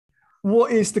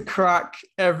What is the crack,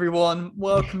 everyone?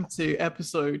 Welcome to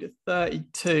episode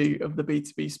 32 of the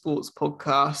B2B Sports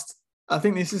Podcast. I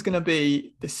think this is going to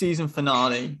be the season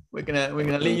finale. We're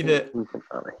gonna leave it.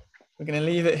 We're gonna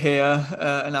leave it here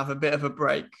and have a bit of a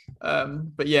break.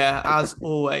 But yeah, as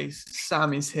always,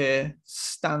 Sam is here.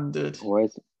 Standard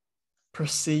Always.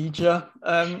 procedure.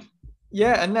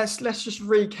 Yeah, and let's just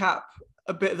recap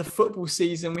a bit of the football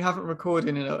season. We haven't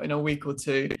recorded in a week or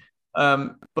two.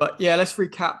 But yeah, let's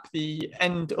recap the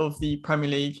end of the Premier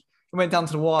League. It went down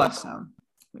to the wire, Sam.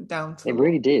 It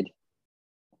really did.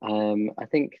 I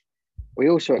think we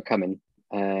all saw it coming.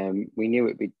 We knew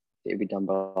it'd be done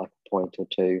by like a point or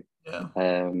two. Yeah.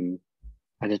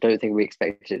 I just don't think we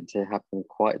expected it to happen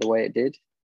quite the way it did.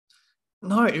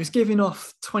 No, it was giving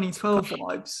off 2012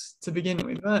 vibes to begin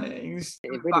with, weren't it?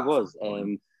 It really was.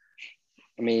 I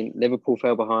mean, Liverpool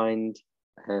fell behind.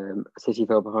 City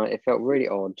fell behind. It felt really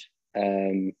odd.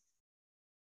 And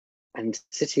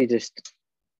City just,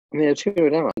 I mean, they were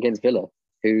 2-0 down against Villa,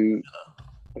 who,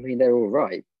 I mean, they're all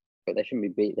right, but they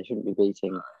shouldn't be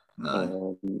beating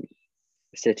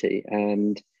City.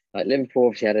 And like Liverpool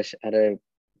obviously had a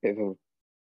bit of a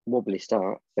wobbly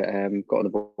start, but got on the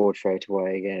board straight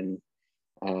away again.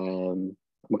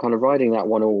 We're kind of riding that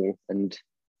 1-1, and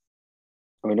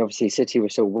I mean, obviously City were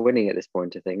still winning at this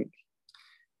point, I think.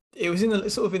 It was in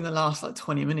the last like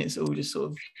 20 minutes, it all just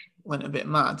sort of went a bit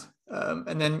mad.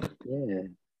 And then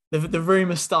the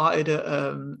rumour started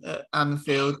at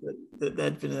Anfield that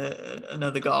there'd been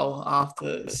another goal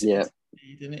after City. Yeah.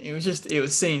 And it was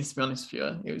scenes, to be honest with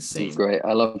you. It was scenes. It's great.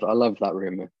 I love that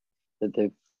rumour.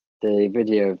 The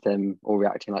video of them all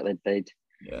reacting like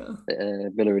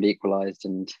Villa had equalised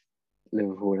and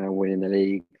Liverpool now winning the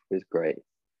league was great.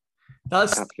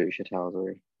 That's absolute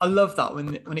shithousery. I love that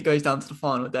when it goes down to the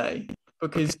final day,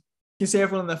 because you can see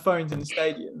everyone on their phones in the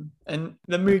stadium and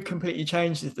the mood completely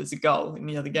changes if there's a goal in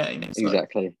the other game.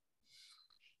 Exactly.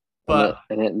 But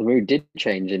the mood did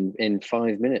change in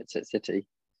 5 minutes at City.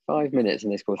 5 minutes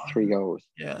and they scored 3 goals.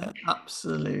 Yeah,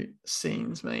 absolute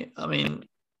scenes, mate. I mean,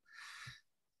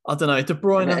 I don't know. De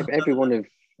Bruyne. Every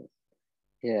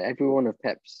one of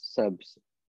Pep's subs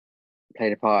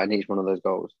played a part in each one of those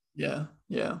goals. Yeah.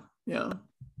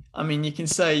 I mean, you can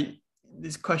say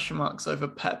there's question marks over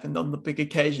Pep, and on the big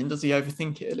occasion, does he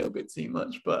overthink it a little bit too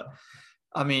much? But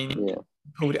I mean,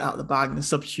 pulled it out of the bag, and the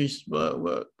substitutions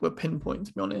were pinpoint,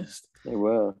 to be honest. They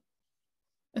were.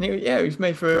 And it was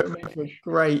made for a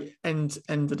great end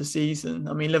of the season.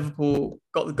 I mean, Liverpool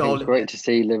got the goal. It was great to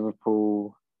see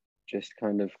Liverpool just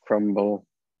kind of crumble.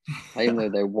 Even though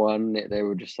they won, they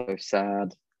were just so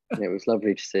sad. And it was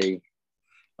lovely to see.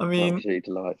 I mean, absolutely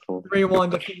delightful.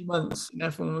 Rewind a few months, and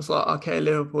everyone was like, "Okay,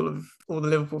 Liverpool." All the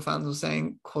Liverpool fans were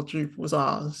saying quadruple was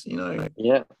ours. You know.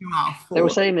 Yeah. They were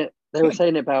saying it. They were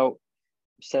saying it about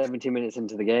 70 minutes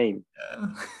into the game.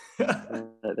 Yeah.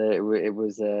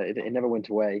 It never went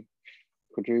away.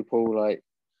 Quadruple, like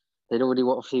they'd already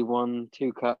obviously won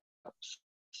 2 cups.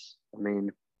 I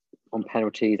mean, on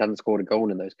penalties, hadn't scored a goal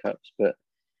in those cups, but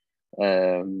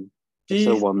they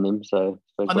still won them. So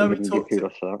I know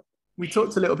we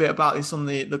talked a little bit about this on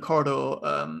the Corridor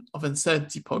of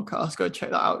Uncertainty podcast. Go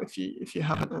check that out if you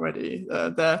haven't already.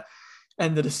 Their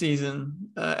end of the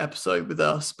season episode with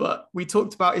us. But we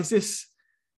talked about is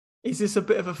this a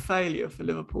bit of a failure for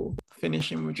Liverpool,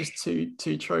 finishing with just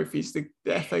two trophies, the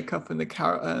FA Cup and the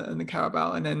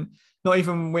Carabao, and then not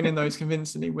even winning those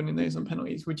convincingly, winning those on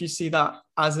penalties? Would you see that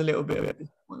as a little bit of a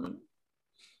disappointment,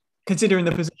 considering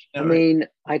the position? I mean,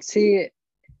 I'd see it.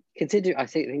 Considering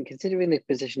the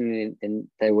position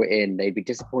they were in, they'd be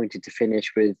disappointed to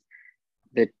finish with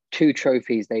the 2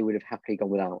 trophies they would have happily gone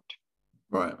without.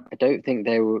 Right. I don't think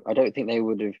they would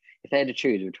have, if they had to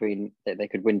choose between that they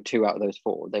could win 2 out of those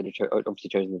 4. They'd have obviously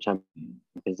chosen the Champions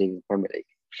League and the Premier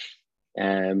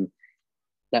League.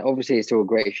 That obviously is still a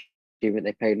great achievement.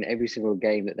 They played in every single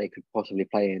game that they could possibly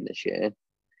play in this year.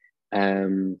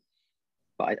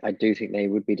 But I do think they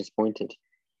would be disappointed.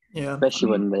 Yeah,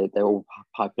 especially when they're all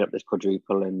piping up this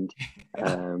quadruple, and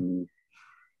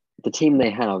the team they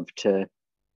have to.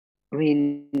 I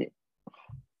mean,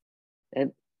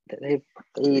 they've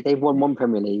won 1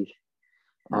 Premier League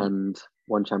and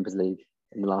 1 Champions League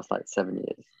in the last 7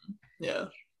 years.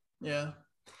 Yeah.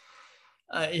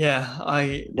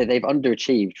 They've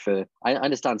underachieved for. I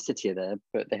understand City are there,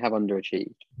 but they have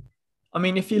underachieved. I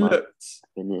mean, if you looked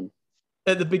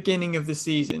at the beginning of the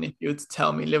season, if you were to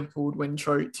tell me Liverpool would win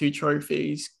 2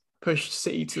 trophies, push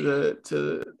City to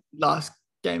the last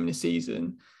game of the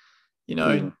season,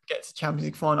 get to Champions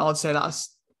League final, I'd say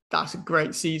that's a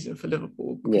great season for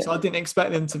Liverpool, because I didn't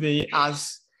expect them to be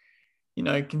as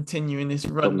continuing this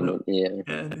run,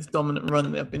 this dominant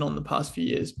run they've been on the past few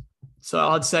years. So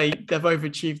I'd say they've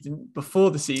overachieved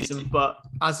before the season, but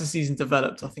as the season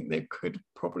developed, I think they could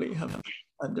probably have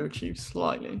underachieved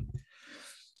slightly.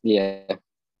 Yeah.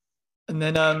 And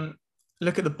then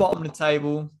look at the bottom of the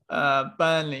table.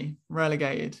 Burnley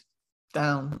relegated,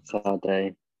 down. Sad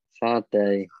day.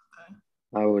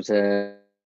 I was at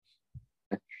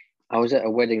a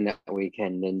wedding that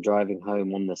weekend and driving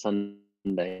home on the Sunday.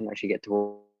 I didn't actually get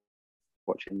to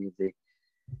watch any of the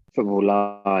football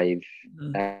live.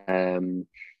 I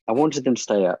wanted them to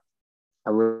stay up.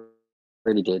 I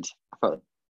really did. I felt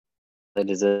they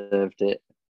deserved it.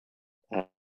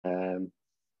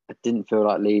 I didn't feel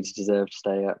like Leeds deserved to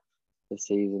stay up this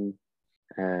season.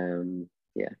 It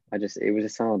was a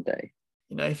sad day.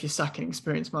 If you're sacking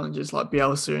experienced managers like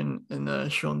Bielsa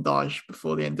and Sean Dyche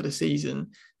before the end of the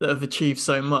season that have achieved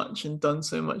so much and done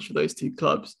so much for those two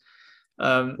clubs,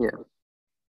 I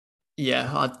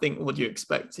think what do you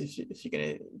expect if you're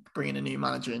going to bring in a new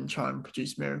manager and try and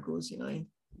produce miracles?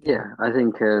 Yeah, I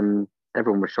think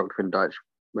everyone was shocked when Dyche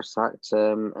was sacked,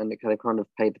 and it kind of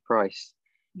paid the price.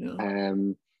 Yeah.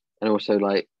 And also,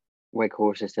 like,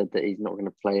 Weghorst has said that he's not going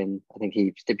to play in. I think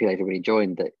he stipulated when he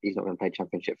joined that he's not going to play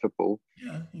Championship football.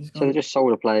 Yeah, so they just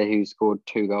sold a player who scored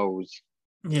 2 goals.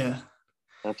 Yeah,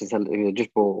 after they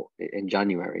just bought in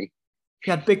January.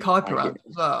 He had big hype around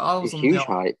as well. I was on huge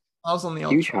hype. I was on the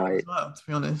huge hype as well, to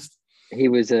be honest. He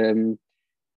was.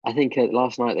 I think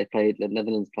last night the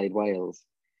Netherlands played Wales,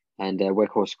 and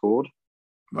Weghorst scored.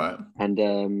 Right.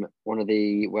 And one of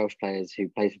the Welsh players who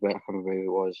plays for, I can't remember who it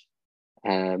was,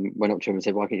 went up to him and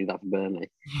said, "Why can't you do that for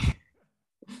Burnley?"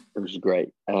 Which is great.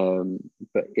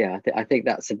 But yeah, I think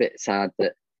that's a bit sad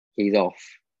that he's off.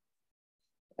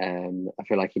 I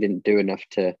feel like he didn't do enough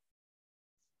to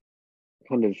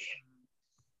kind of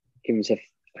give himself.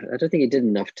 I don't think he did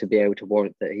enough to be able to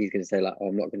warrant that he's going to say, like, "Oh,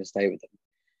 I'm not going to stay with them."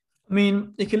 I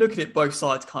mean, you can look at it both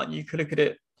sides, can't you? You could look at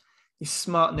it, he's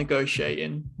smart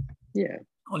negotiating. Yeah.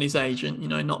 On his agent,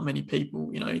 not many people,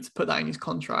 to put that in his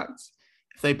contract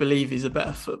if they believe he's a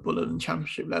better footballer than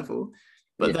Championship level.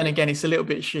 But then again, it's a little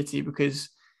bit shitty because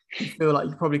you feel like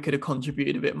you probably could have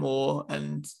contributed a bit more,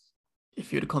 and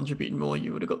if you'd have contributed more,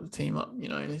 you would have got the team up. I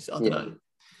don't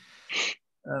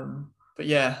know. But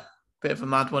yeah, bit of a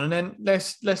mad one. And then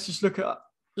let's just look at a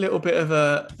little bit of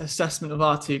a assessment of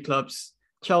our two clubs.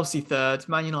 Chelsea 3rd,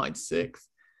 Man United 6th.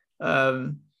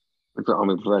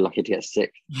 We're very lucky to get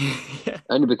 6th. Yeah.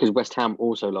 Only because West Ham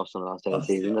also lost on the last day of the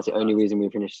season. That's the only reason we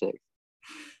finished 6th.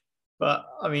 But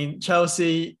I mean,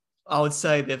 Chelsea, I would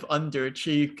say they've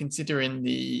underachieved considering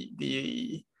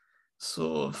the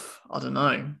sort of, I don't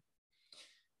know,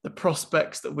 the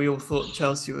prospects that we all thought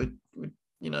Chelsea would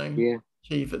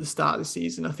achieve at the start of the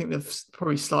season. I think they've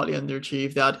probably slightly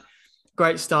underachieved. They had a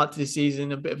great start to the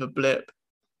season, a bit of a blip,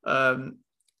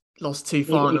 lost 2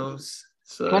 finals.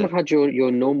 So kind of had your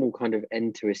normal kind of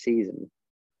end to a season.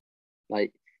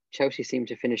 Like, Chelsea seem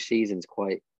to finish seasons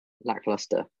quite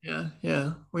lackluster.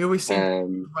 Yeah. We always seem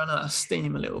to run out of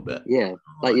steam a little bit. Yeah,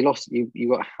 like you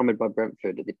got hammered by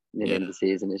Brentford at the end of the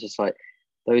season. It's just like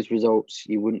those results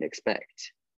you wouldn't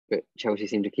expect, but Chelsea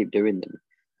seem to keep doing them.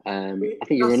 I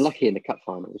think you were unlucky in the cup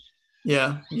finals.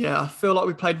 Yeah. I feel like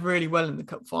we played really well in the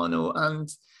cup final, and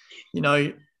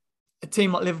a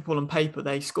team like Liverpool on paper,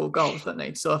 they score goals, don't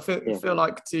they? So I feel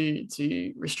like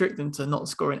to restrict them to not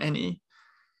scoring any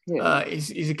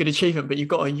is a good achievement. But you've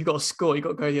got to score, you've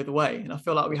got to go the other way. And I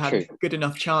feel like we had good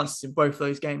enough chances in both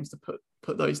those games to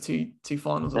put those two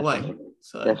finals away.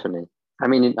 So definitely. I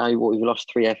mean, we've lost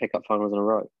 3 FA Cup finals in a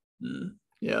row.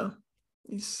 Yeah,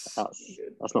 that's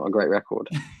not a great record.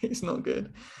 It's not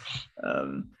good.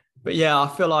 But yeah, I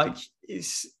feel like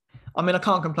it's. I mean, I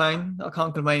can't complain.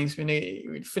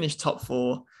 We finished top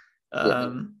 4.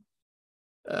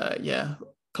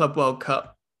 Club World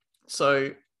Cup.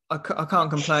 So I can't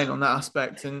complain on that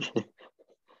aspect. And did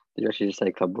you actually just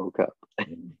say Club World Cup?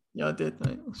 Yeah, I did,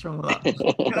 mate. What's wrong with that?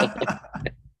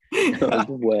 That was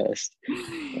the worst.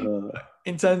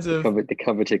 In terms of the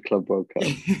coveted Club World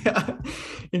Cup.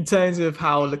 In terms of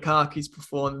how Lukaku's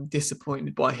performed,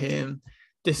 disappointed by him,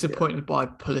 disappointed by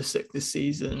Pulisic this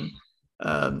season.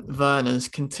 Werner's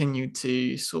continued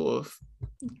to sort of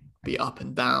be up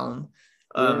and down.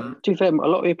 To be fair, a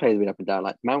lot of your players have been up and down.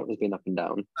 Like Mount has been up and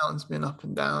down. Mount's been up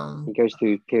and down. He goes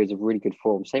through periods of really good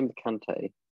form. Same with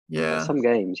Kante. Yeah. Like some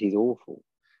games he's awful.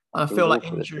 And I feel like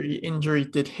injury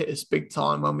did hit us big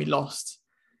time when we lost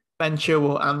Ben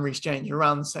Chilwell and Reece James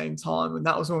around the same time, and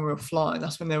that was when we were flying.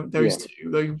 That's when those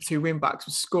two wing backs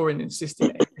were scoring and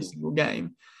assisting every single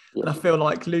game. And I feel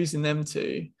like losing them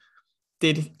two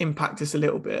did impact us a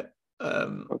little bit.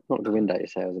 Not the window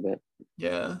sales a bit.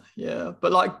 Yeah.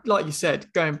 But like you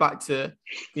said, going back to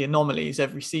the anomalies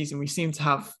every season, we seem to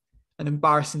have an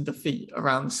embarrassing defeat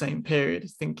around the same period. I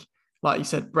think, like you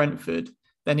said, Brentford.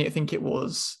 Then I think it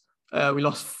was we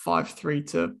lost 5-3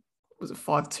 to, was it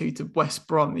 5-2 to West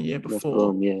Brom the year before? West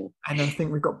Brom, yeah. And I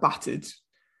think we got battered.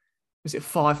 Was it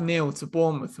 5-0 to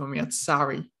Bournemouth when we had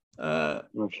Sarri?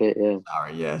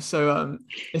 Sarri, yeah. So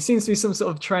there seems to be some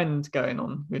sort of trend going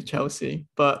on with Chelsea,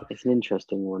 but it's an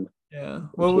interesting one. Yeah.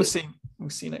 Well, we'll see. We'll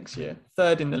see next year.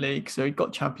 Third in the league, so he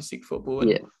got Champions League football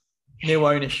and new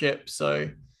ownership. So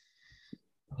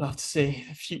we'll have to see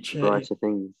the future. Brighter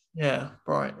things. Yeah,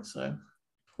 bright. So,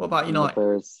 what about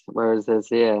United? Whereas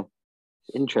there's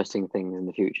interesting things in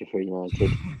the future for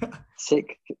United.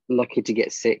 Lucky to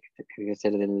get sick. Like I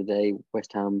said, at the end of the day,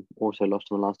 West Ham also lost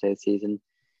on the last day of the season.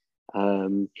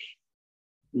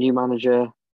 New manager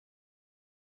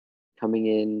coming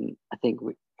in. I think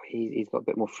he's got a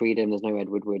bit more freedom. There's no Ed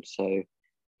Woodward, so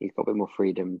he's got a bit more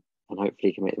freedom, and hopefully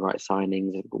he can make the right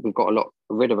signings. We've got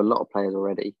rid of a lot of players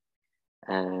already.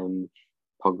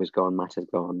 Pogba's gone, Mata's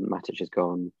gone, Matic has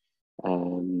gone,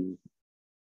 and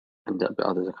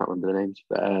others I can't remember the names.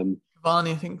 But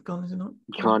Cavani, I think, gone, is it not?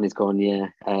 Cavani's gone, yeah.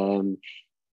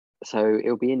 So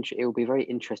it'll be a very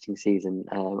interesting season.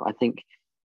 I think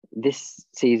this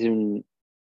season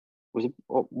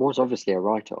was obviously a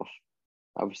write-off.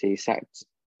 Obviously, he sacked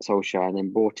Solskjaer and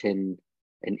then brought in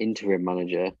an interim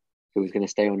manager who was going to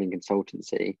stay on in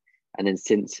consultancy, and then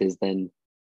since has then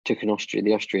took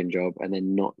the Austrian job and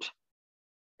then not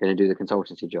going to do the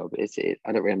consultancy job.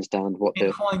 I don't really understand what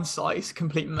in hindsight, it's a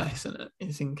complete mess, isn't it?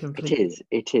 It's incomplete.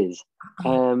 It is.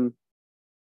 And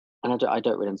I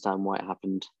don't really understand why it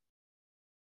happened.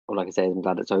 All I can say is I'm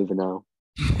glad it's over now.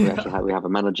 We have a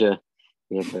manager.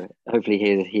 Hopefully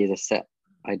he has a set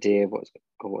idea of what's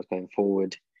going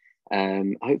forward.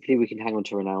 Hopefully we can hang on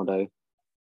to Ronaldo,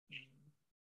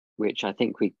 which I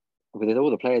think with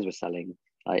all the players we're selling,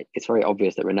 like it's very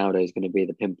obvious that Ronaldo is going to be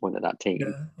the pinpoint of that team.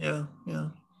 Yeah.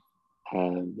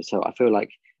 So I feel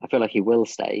like he will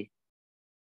stay,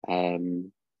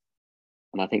 and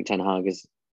I think Ten Hag is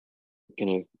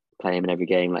going to play him in every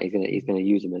game. Like he's going to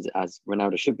use him as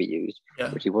Ronaldo should be used,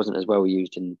 which he wasn't as well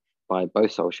used by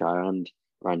both Solskjaer and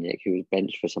Ranić, who was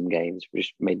benched for some games,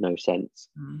 which made no sense.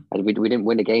 And we didn't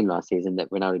win a game last season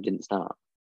that Ronaldo didn't start,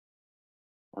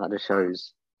 and that just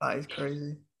shows. That is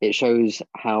crazy. It shows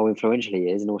how influential he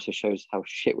is, and also shows how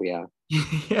shit we are.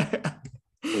 Yeah.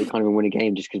 We can't even win a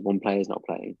game just because one player is not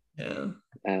playing. Yeah.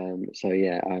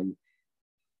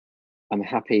 I'm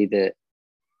happy that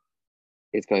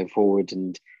it's going forward,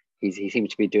 and he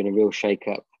seems to be doing a real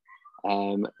shake-up.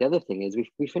 The other thing is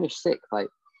we finished sixth. Like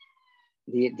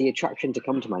the attraction to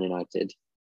come to Man United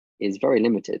is very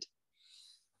limited.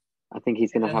 I think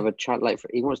he's going to have a chat. Like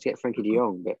he wants to get Frankie de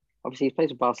Jong, but obviously he plays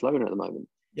with Barcelona at the moment.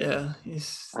 Yeah,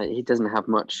 he doesn't have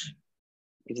much.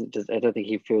 I don't think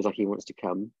he feels like he wants to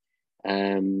come.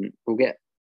 We'll get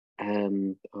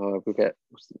the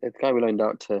guy we loaned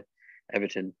out to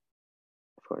Everton.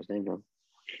 I forgot his name now.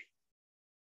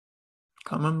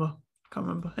 Can't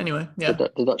remember. Anyway, yeah.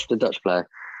 The Dutch player.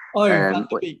 Oh, Van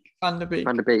der Beek. Van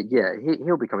der Beek, yeah,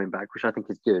 he'll be coming back, which I think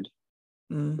is good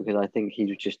because I think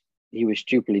he was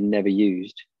stupidly never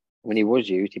used. When he was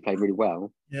used, he played really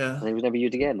well. Yeah, and he was never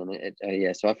used again.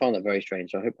 And so I found that very strange.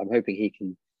 So I'm hoping he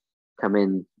can come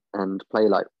in and play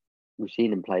like we've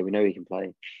seen him play. We know he can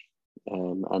play,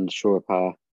 and shore up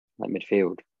our like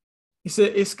midfield.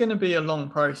 It's going to be a long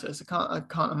process. I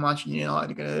can't imagine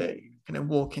United are going to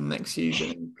walk in next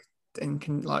season and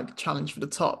can like challenge for the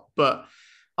top. But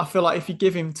I feel like if you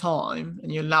give him time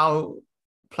and you allow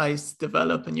players to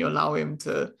develop and you allow him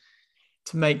to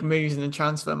make moves in the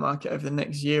transfer market over the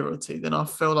next year or two, then I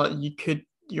feel like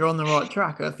you're on the right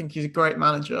track. I think he's a great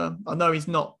manager. I know he's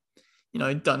not,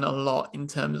 done a lot in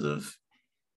terms of,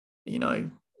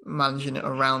 managing it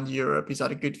around Europe. He's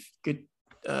had a good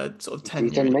sort of tenure.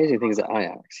 He's done amazing things at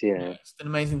Ajax, yeah. He's done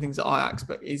amazing things at Ajax,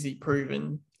 but is he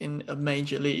proven in a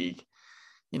major league?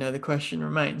 The question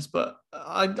remains. But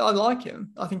I like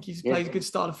him. I think he's plays a good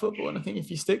style of football, and I think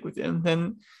if you stick with him,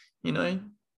 then I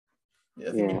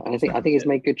think he's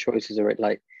made good choices already.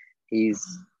 Like he's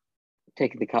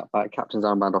taken the captain's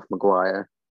armband off Maguire.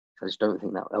 I just don't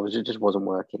think that just wasn't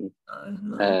working.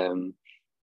 No.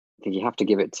 I think you have to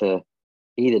give it to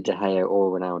either De Gea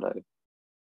or Ronaldo.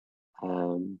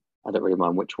 I don't really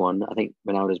mind which one. I think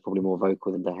Ronaldo is probably more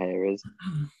vocal than De Gea is.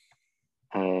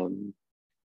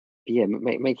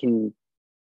 Making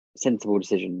sensible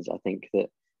decisions. I think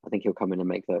he'll come in and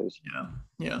make those.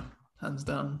 Yeah, hands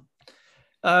down.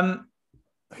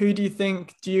 who do you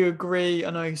think? Do you agree? I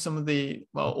know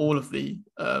all of the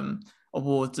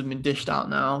awards have been dished out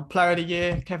now. Player of the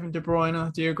Year, Kevin De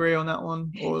Bruyne. Do you agree on that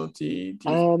one, or do you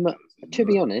to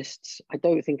be honest, I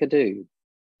don't think I do.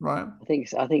 Right.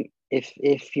 I think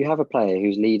if you have a player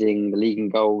who's leading the league in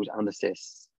goals and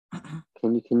assists,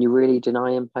 can you really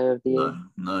deny him Player of the Year?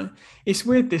 No. It's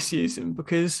weird this season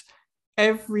because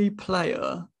every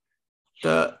player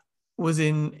that was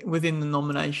within the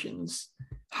nominations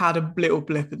had a little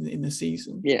blip in the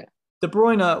season. Yeah. De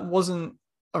Bruyne wasn't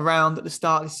around at the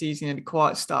start of the season, had a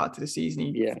quiet start to the season.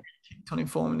 He kicked on in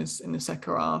form in the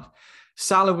second half.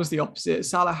 Salah was the opposite.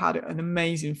 Salah had an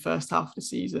amazing first half of the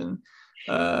season,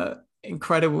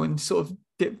 incredible, and sort of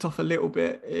dipped off a little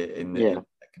bit in the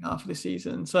second half of the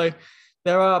season. So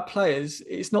there are players.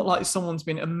 It's not like someone's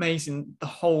been amazing the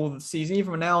whole season.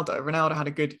 Even Ronaldo had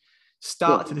a good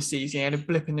start to the season. He had a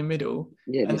blip in the middle.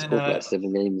 Yeah, he scored like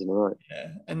 7 games in a row. Yeah,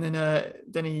 and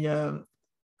then he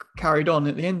carried on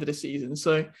at the end of the season.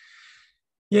 So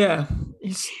yeah,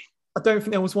 I don't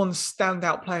think there was one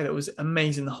standout player that was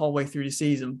amazing the whole way through the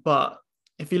season. But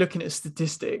if you're looking at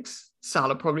statistics,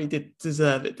 Salah probably did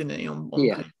deserve it, didn't he? On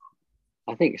paper?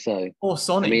 I think so. Or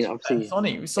Sonny. I mean, obviously,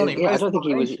 Sonny. Yeah, I don't think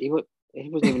he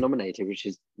wasn't even nominated, which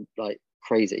is like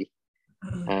crazy.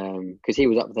 Because he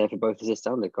was up there for both assists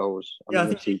and the goals. I mean,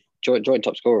 obviously joint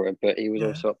top scorer, but he was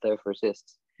also up there for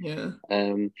assists. Yeah.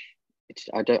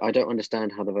 I don't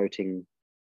understand how the voting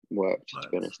worked, to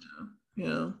be honest.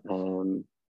 Yeah.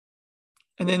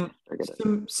 And then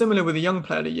similar with the young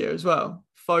player of the year as well,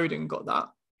 Foden got that,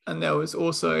 and there was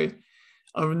also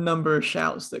a number of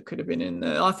shouts that could have been in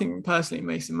there. I think personally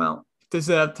Mason Mount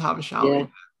deserved to have a shout. Yeah,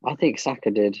 I think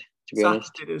Saka did, to be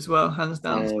honest. Saka did as well, hands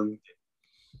down.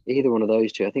 Either one of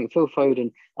those two. I think Phil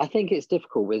Foden. I think it's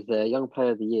difficult with the young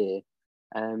player of the year,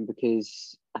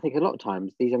 because I think a lot of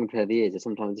times these young player of the years are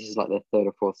sometimes this is like their third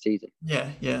or fourth season. Yeah.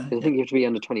 I think you have to be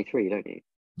under 23, don't you?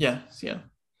 Yeah.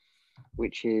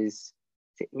 Which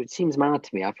seems mad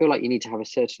to me. I feel like you need to have a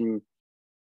certain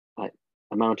like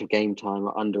amount of game time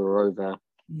under or over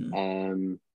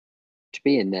to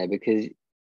be in there, because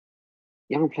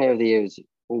young player of the year is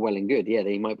all well and good. Yeah,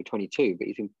 he might be 22, but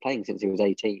he's been playing since he was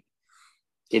 18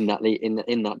 in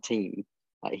that team.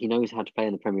 Like, he knows how to play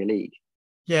in the Premier League.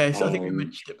 Yeah, I think we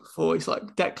mentioned it before. It's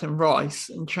like Declan Rice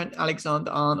and Trent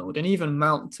Alexander-Arnold, and even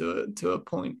Mount to a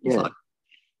point. It's like,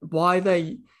 why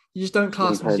you just don't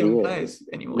class them as young players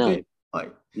anymore.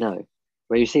 No.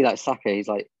 Where you see like Saka, he's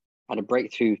like had a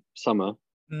breakthrough summer,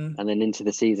 and then into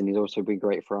the season he's also been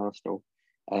great for Arsenal.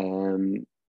 And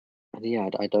yeah,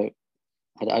 I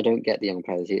don't get the young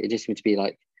players. It just seems to be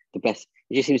like the best.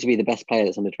 It just seems to be the best player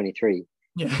that's under 23.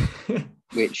 Yeah.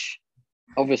 Which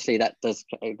obviously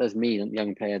it does mean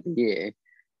young player of the year,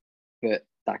 but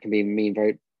that can mean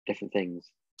very different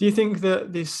things. Do you think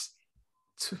that this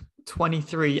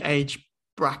 23 age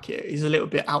bracket is a little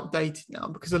bit outdated now?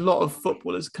 Because a lot of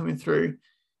footballers coming through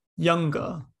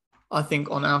younger, I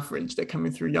think on average they're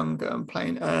coming through younger and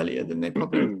playing earlier than they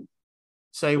probably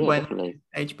say when definitely.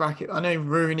 Age bracket. I know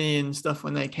Rooney and stuff,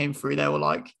 when they came through, they were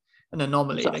like an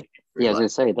anomaly. I was going to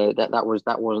say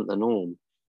that wasn't the norm.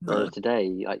 Whereas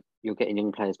today, like, you're getting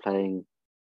young players playing,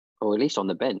 or at least on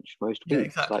the bench most weeks.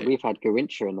 Exactly. Like, we've had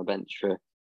Garrincha on the bench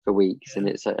for weeks, and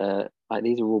it's like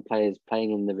these are all players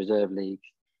playing in the reserve league.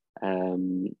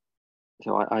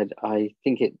 So I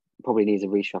think it probably needs a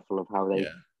reshuffle of how they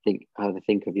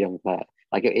think of young player.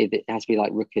 Like it has to be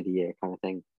like Rookie of the Year kind of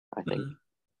thing, I think.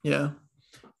 Yeah.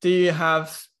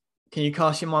 Can you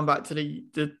cast your mind back to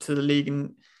the league,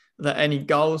 and there any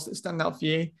goals that stand out for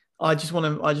you? I just want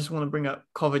to bring up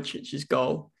Kovacic's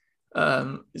goal.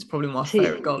 It's probably my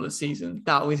favorite goal of the season.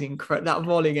 That was incredible. That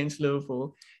volley against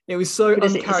Liverpool. It was so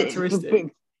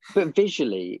uncharacteristic. But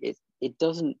visually,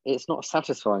 it's not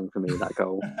satisfying for me, that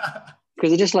goal.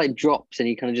 Because it just like drops and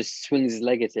he kind of just swings his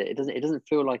leg at it. It doesn't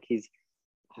feel like he's,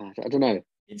 I don't know.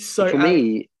 It's so for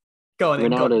me,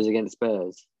 Ronaldo's against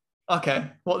Spurs.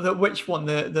 Okay. Which one?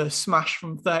 The smash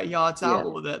from 30 yards out,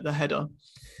 or the header?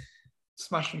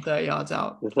 Smash from 30 yards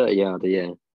out. The 30 yarder, yeah.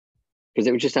 Because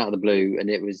it was just out of the blue, and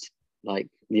it was like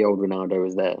the old Ronaldo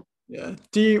was there. Yeah.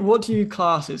 What do you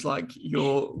class as like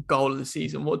your goal of the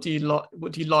season? What do you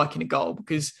like in a goal?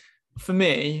 Because for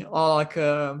me, I like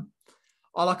a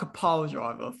pile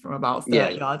driver from about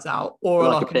 30 yards out, or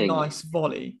like a nice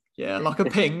volley. Yeah, like a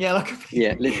ping. Yeah, like a ping.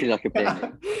 Yeah, literally like a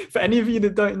ping. For any of you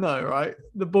that don't know, right,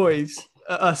 the boys,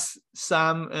 us,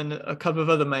 Sam, and a couple of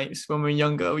other mates, when we were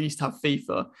younger, we used to have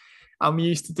FIFA, and we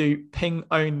used to do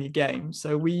ping-only games.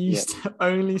 So we used to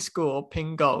only score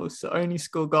ping goals. So only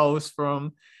score goals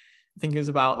from, I think it was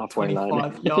about halfway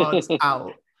 25 yards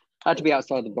out. Had to be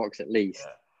outside the box at least.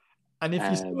 And if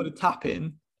you scored a tap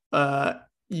in,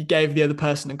 you gave the other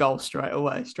person a goal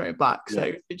straight back.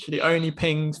 So literally only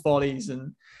pings, volleys,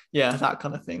 and that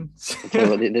kind of thing. So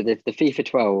the FIFA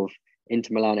 12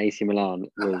 Inter Milan, AC Milan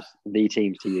was the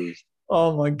teams to use.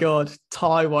 Oh my God,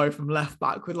 Taiwo from left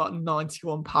back with like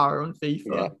 91 power on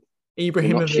FIFA.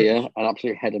 Ibrahimovic, an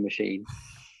absolute header machine.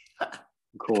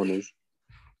 Corners.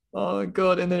 Oh my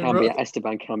God, and then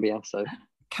Esteban Cambiasso,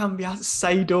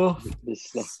 Seydorf.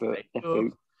 This left boot.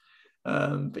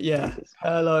 But yeah,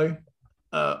 hello.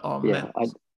 I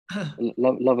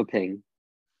love a ping.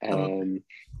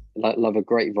 Love a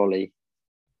great volley.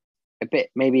 A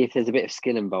bit, maybe if there's a bit of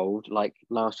skill involved, like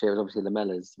last year was obviously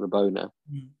Lamella's Rabona,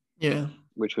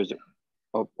 which was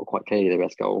quite clearly the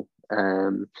best goal.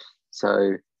 So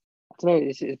I don't know,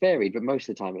 it's varied, but most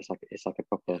of the time it's like a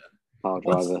proper power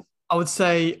driver. I would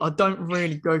say I don't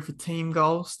really go for team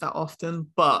goals that often,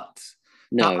 but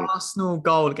that Arsenal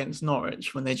goal against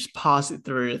Norwich when they just passed it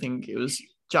through, I think it was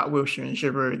Jack Wilshere and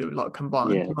Giroud that were like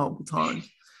combined multiple times.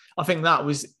 I think that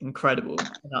was incredible.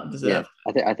 That deserved.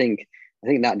 Yeah, I think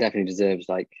that definitely deserves,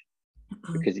 like,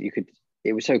 because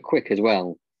it was so quick as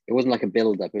well. It wasn't like a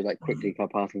build up. It was like quickly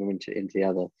passing them into the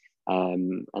other.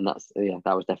 And that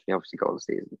was definitely obviously goal of the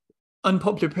season.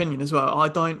 Unpopular opinion as well. I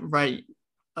don't rate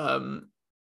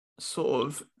sort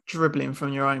of dribbling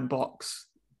from your own box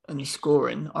and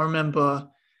scoring. I remember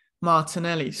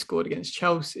Martinelli scored against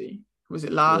Chelsea. Was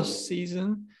it last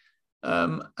season?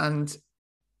 And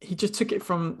he just took it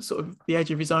from sort of the edge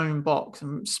of his own box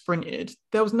and sprinted.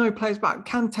 There was no players back.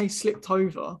 Kante slipped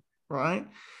over, right?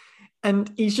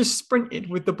 And he's just sprinted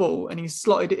with the ball and he's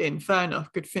slotted it in. Fair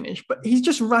enough, good finish. But he's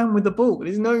just ran with the ball.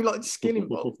 There's no like skill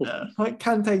involved there. Like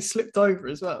Kante slipped over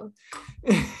as well.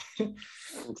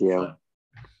 No,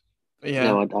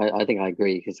 I think I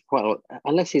agree, because quite a lot,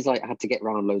 unless he's like had to get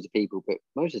around loads of people, but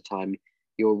most of the time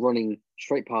you're running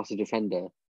straight past a defender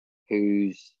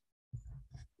who's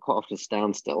quite often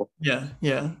standstill. Yeah.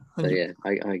 So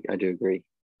I do agree.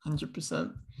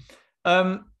 100%.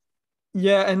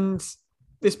 And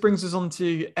this brings us on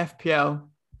to FPL.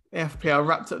 The FPL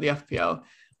wrapped up the FPL.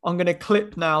 I'm going to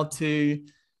clip now to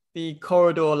the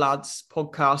Corridor Lads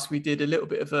podcast. We did a little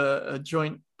bit of a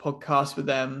joint podcast with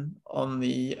them on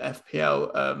the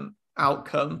FPL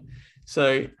outcome.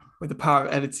 So with the power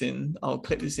of editing, I'll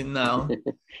clip this in now.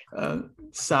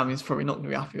 Sam is probably not going to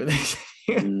be happy with this.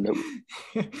 Nope.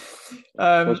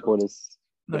 No spoilers.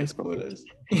 No spoilers.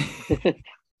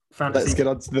 Let's get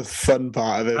on to the fun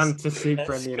part of this. Fantasy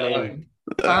Premier League.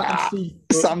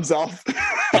 Sam's off.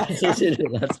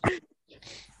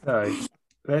 So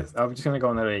I'm just going to go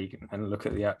on the league and look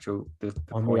at the actual.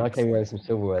 I came away with some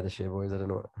silverware this year, boys. I don't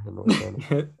know what's going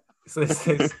on. So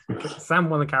Sam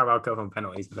won the Carabao Cup on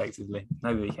penalties, effectively.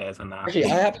 Nobody cares on that. Actually,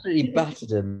 I absolutely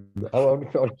battered him. I'll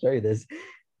show you this.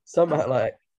 Somehow,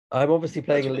 like, I'm obviously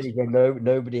playing a league where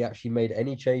nobody actually made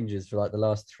any changes for like the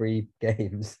last 3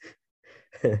 games.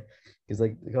 Because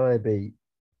like the guy I beat,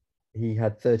 he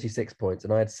had 36 points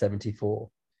and I had 74.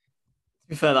 To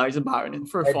be fair, that was embarrassing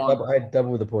for a final. I had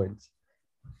double the points.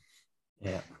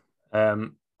 Yeah.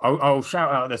 I'll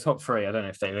shout out the top 3. I don't know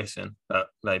if they listen, but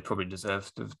they probably deserve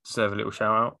a little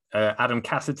shout out. Adam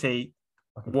Cassidy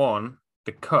won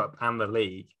the cup and the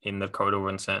league in the Corridor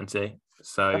Uncertainty.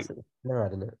 So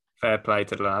mad, isn't it? Fair play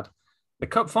to the lad. The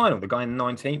cup final, the guy in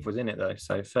 19th was in it though,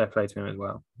 so fair play to him as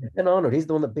well. Ben Arnold, he's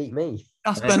the one that beat me.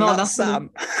 That's Ben Arnold. That's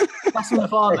Sam. That's on the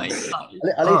far, mate.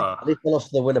 At least I lost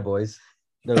to the winner, boys.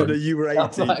 No, you were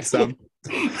 18th, Sam.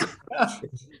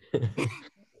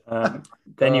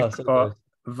 Then you've got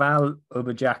Val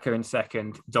Ubajaka in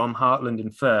second, Dom Hartland in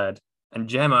third, and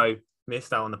Gemmo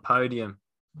missed out on the podium.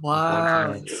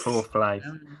 Wow. 4th place.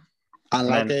 I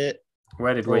like it.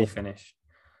 Where did we finish?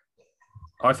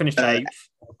 I finished 8th.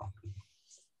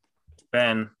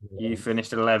 Ben, you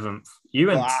finished 11th. You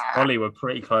and Ollie were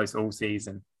pretty close all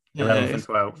season. 11th and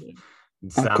 12th.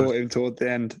 I caught him toward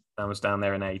the end. Sam was down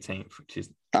there in 18th, which is...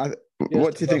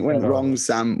 what do you think went wrong,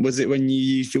 Sam? Was it when you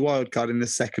used your wild card in the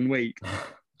second week?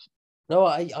 No,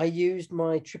 I used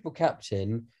my triple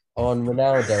captain on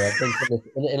Ronaldo, I think,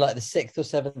 in like the 6th or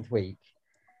 7th week.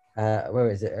 Where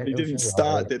is it? He didn't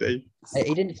start, did he?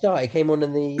 He didn't start. He came on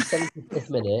in the 75th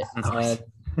minute and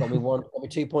got me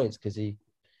 2 points because he...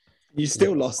 You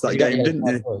still lost that game, didn't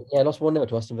you? Yeah, I lost 1-0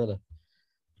 to Aston Villa.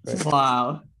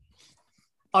 Wow.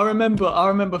 I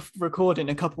remember recording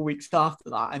a couple of weeks after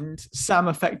that, and Sam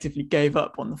effectively gave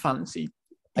up on the fantasy.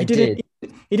 He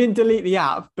didn't delete the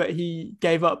app, but he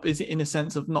gave up in a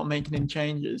sense of not making any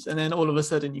changes. And then all of a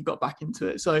sudden, you got back into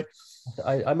it. So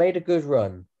I made a good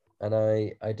run, and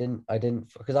I didn't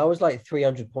because I was like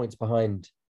 300 points behind,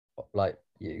 like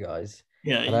you guys.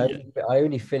 Yeah, And I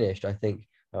only finished, I think,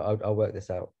 I'll work this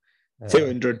out.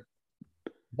 200.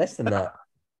 Less than that.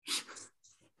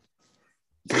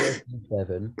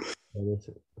 7,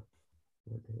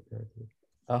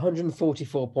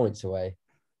 144 points away.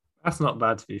 That's not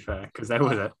bad, to be fair, because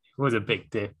there was a big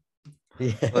dip.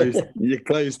 Yeah. You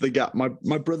closed the gap.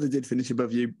 My brother did finish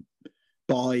above you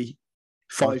by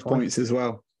 5 points as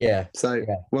well. Yeah. So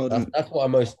yeah. well done. That's what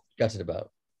I'm most gutted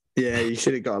about. Yeah, you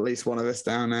should have got at least one of us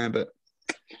down there. But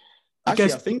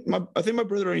actually, I think my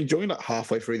brother only joined like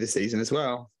halfway through the season as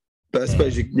well. But I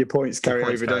suppose your points carry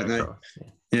over, don't they?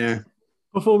 Yeah.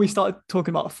 Before we started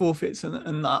talking about forfeits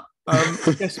and that,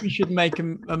 I guess we should make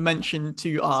a mention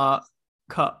to our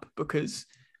cup, because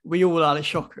we all had a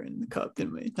shocker in the cup,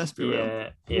 didn't we? Let's be real.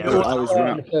 Yeah. I was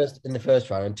in the first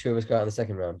round, and 2 of us got out in the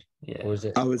second round. Yeah. Or was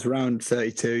it? I was round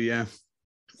 32. Yeah.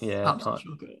 Yeah.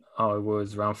 I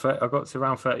was round 30. I got to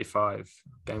round 35,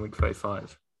 game week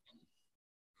 35.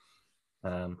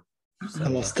 I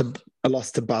lost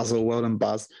to Basil. Well done,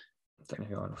 Baz. I don't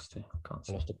know who I lost to. I can't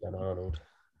see. I lost to Ben Arnold.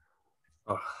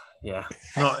 Oh, yeah.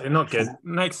 Not good.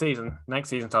 Next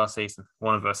season's our season.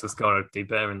 One of us has got to do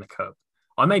better in the cup.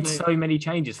 I made so many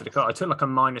changes for the cup. I took like a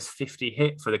minus 50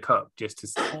 hit for the cup just to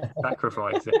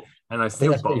sacrifice it, and I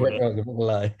still bottled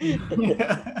it.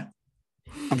 Yeah.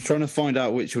 I'm trying to find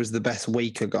out which was the best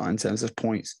week I got in terms of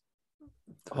points.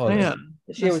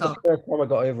 This year was the first time I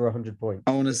got over 100 points.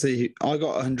 I want to see. I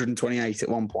got 128 at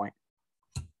one point.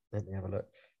 Let me have a look.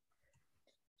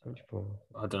 74.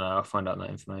 I don't know. I'll find out that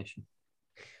information.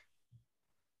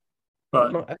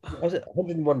 But I was at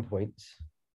 101 points.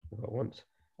 I got once.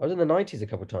 I was in the 90s a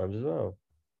couple of times as well.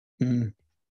 Mm.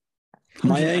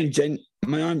 My aim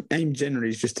generally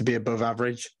is just to be above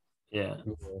average. Yeah.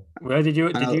 Where did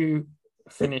you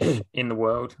finish in the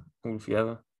world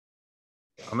altogether?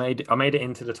 I made it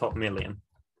into the top million,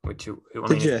 which is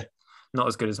not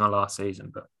as good as my last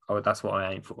season, but that's what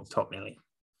I aim for, top million.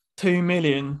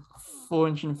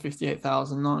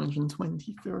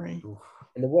 2,458,923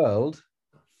 in the world.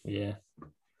 Yeah,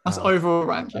 that's overall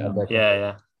rank.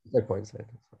 Yeah. No points.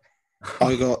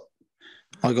 I got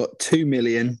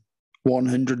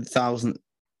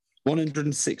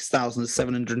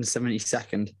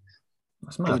 106,772.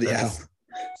 That's mad. Bloody hell.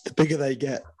 The bigger they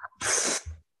get,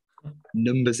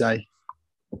 numbers, eh?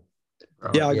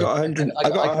 Right. Yeah, I got 100. I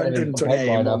got 128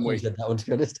 in 1 week. That one, to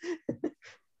be honest.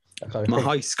 My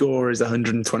high score is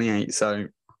 128, so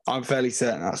I'm fairly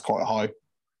certain that's quite high,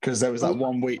 because there was that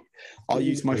 1 week I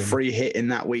used my free hit in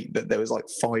that week that there was like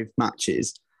 5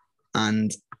 matches,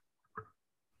 and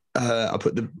I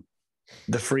put the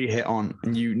free hit on,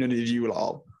 and none of you were like,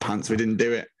 "Oh, pants, we didn't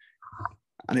do it,"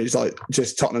 and it was like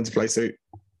just Tottenham to play. So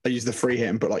I used the free hit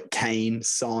and put like Kane,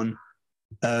 Son,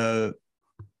 just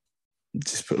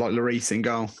put like Lloris in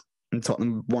goal, and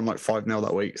Tottenham won like 5-0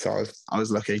 that week. So I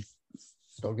was lucky.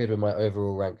 It's not good when my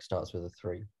overall rank starts with a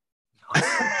 3.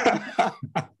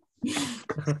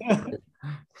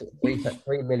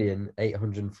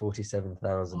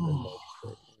 3,847,000.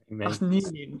 That's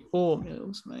nearly 4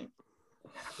 mils, mate.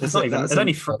 There's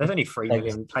only 3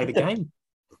 million play the game.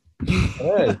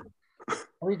 I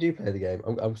we do play the game.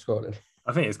 I'm scrolling.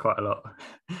 I think it's quite a lot.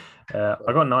 I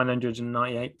got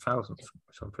 998,000,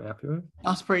 which I'm pretty happy with.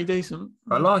 That's pretty decent.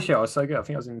 But last year I was so good. I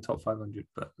think I was in the top 500,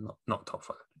 but not top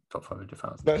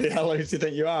 500,000. But how long do you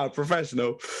think you are?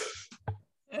 Professional?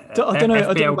 I don't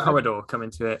know. FBL corridor coming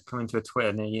to a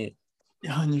Twitter near you.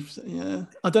 Yeah, 100%. Yeah,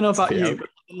 I don't know about you, but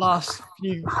the last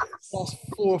 4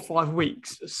 or 5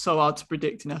 weeks are so hard to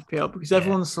predict in FPL, because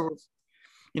everyone's sort of,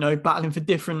 battling for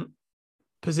different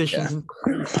positions and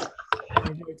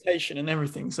rotation and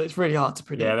everything. So it's really hard to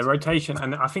predict. Yeah, the rotation,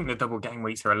 and I think the double game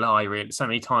weeks are a lie, really. So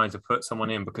many times I put someone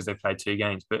in because they played 2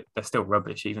 games, but they're still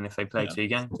rubbish. Even if they play 2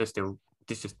 games, it's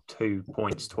just 2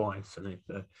 points twice. I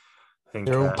think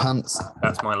they're all pants.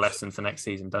 That's my lesson for next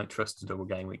season. Don't trust the double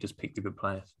game week. Just pick the good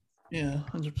players. Yeah,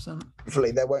 100%.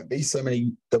 Hopefully there won't be so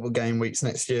many double game weeks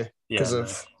next year because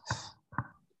of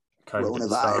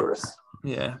coronavirus.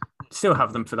 Yeah, still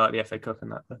have them for like the FA Cup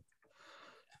and that.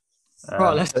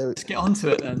 Right, let's get on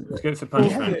to it then. Let's get to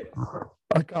punishment.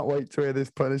 I can't wait to hear this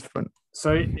punishment.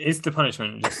 So is the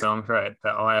punishment, just so I'm correct,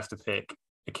 that I have to pick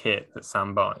a kit that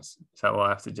Sam buys? Is that what I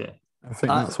have to do? I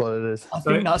think that's what it is. I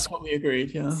think that's what we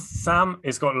agreed, yeah. Sam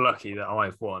has got lucky that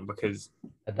I've won, because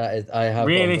I have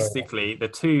realistically, the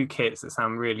 2 kits that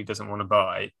Sam really doesn't want to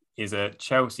buy is a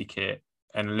Chelsea kit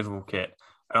and a Liverpool kit.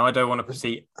 And I don't want to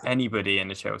see anybody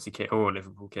in a Chelsea kit or a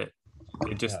Liverpool kit.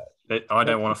 I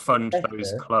don't want to fund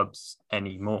those clubs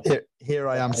anymore. Here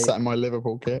I am sat in my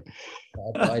Liverpool kit.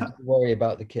 I do worry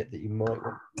about the kit that you might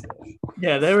want.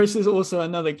 Yeah, there is also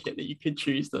another kit that you could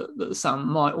choose that Sam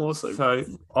might also. So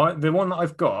the one that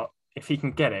I've got, if he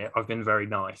can get it, I've been very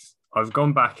nice. I've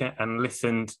gone back and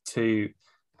listened to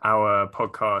our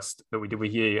podcast that we did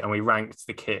with you, and we ranked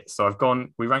the kits. So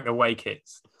we ranked away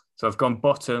kits. So I've gone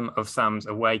bottom of Sam's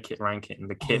away kit ranking,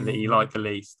 the kit that he liked the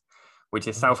least, which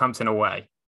is Southampton away.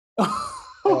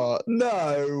 Oh,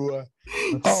 no.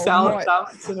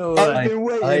 Southampton away. I've been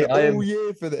waiting all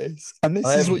year for this. And this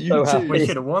is what you choose. We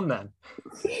should have won then.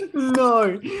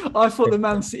 No, I thought the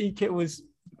Man City kit was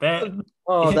there.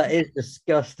 Oh, that is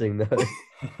disgusting, though.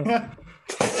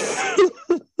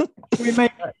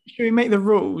 Should we make the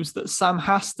rules that Sam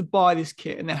has to buy this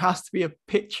kit and there has to be a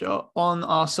picture on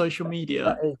our social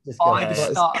media by the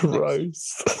start? That's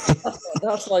gross.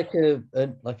 That's like a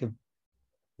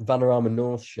Vanarama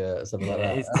North shirt or something like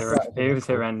that. It was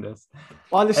horrendous.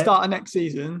 By the start of next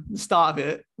season, the start of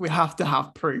it, we have to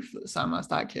have proof that Sam has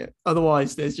that kit.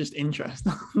 Otherwise, there's just interest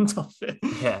on top of it.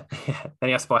 Yeah. Then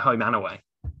he has to buy home and away.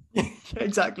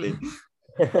 Exactly.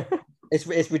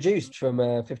 It's reduced from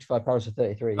 £55 to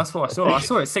 33. That's what I saw. I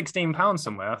saw it £16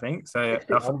 somewhere, I think. So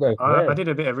I did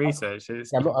a bit of research.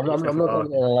 I'm not going to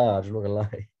lie. I'm not going to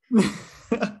lie.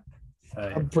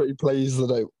 I'm pretty pleased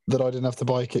that I didn't have to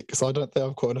buy a kit, because I don't think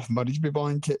I've got enough money to be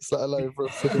buying kits, let alone for a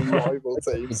freaking rival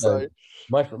team. So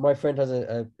my friend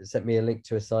has sent me a link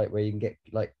to a site where you can get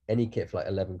like any kit for like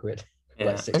 11 quid. Yeah.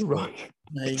 Like 6 right.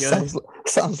 There you go.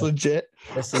 Sounds legit.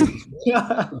 Let's see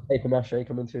paper mache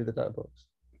coming through the data box.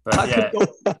 That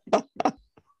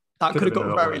could have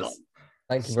got very long.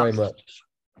 Thank you very much.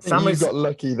 You got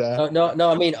lucky there.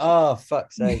 No, I mean,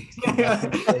 fuck's sake.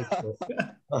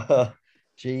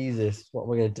 Jesus, what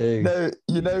am I going to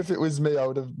do? No, if it was me, I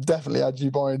would have definitely had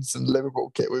you buying some Liverpool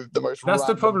kit with the most. That's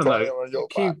the problem, though.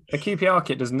 A QPR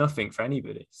kit does nothing for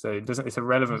anybody, so it's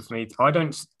irrelevant for me. I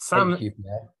don't. Sam.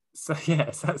 So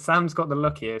Sam's got the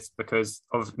luckiest because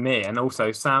of me, and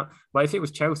also Sam. Like, if it was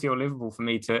Chelsea or Liverpool for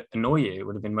me to annoy you, it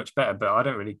would have been much better. But I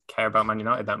don't really care about Man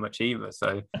United that much either.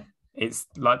 So it's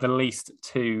like the least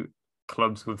two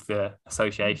clubs with the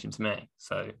association to me.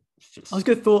 So. That was a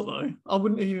good thought, though. I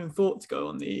wouldn't have even thought to go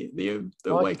on the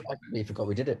away. I completely forgot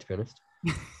we did it, to be honest.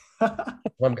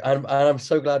 I'm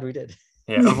so glad we did.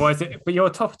 Yeah. Otherwise, but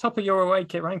your top of your away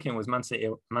kit ranking was Man City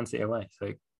away.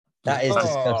 So that is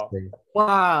disgusting.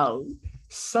 Wow,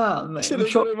 Sam, should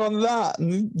have got him on that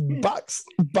and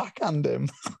backhand him.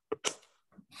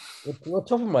 What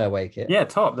top of my away kit? Yeah,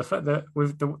 top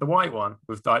with the white one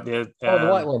with like the the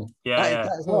white one. Yeah,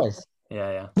 that is nice.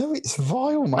 Yeah. No, it's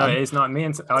vile, man. No, it is not. Me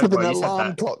and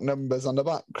alarm clock numbers on the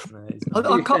back. No,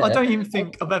 I don't even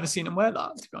think I've ever seen him wear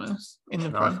that, to be honest. In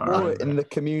the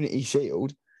Community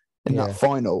Shield in that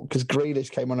final, because Grealish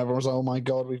came on, everyone was like, "Oh my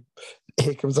god,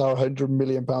 here comes our £100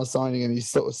 million signing," and he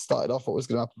sort of started off what was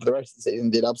going to happen for the rest of the season,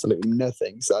 did absolutely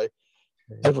nothing. So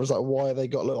everyone was like, "Why have they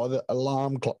got like the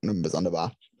alarm clock numbers on the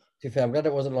back?" To be fair, I'm glad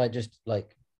it wasn't like just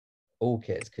like all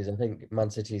kits, because I think Man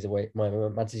City's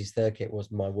third kit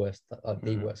was my worst,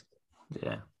 the worst.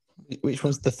 Yeah. Which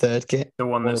one's the third kit? The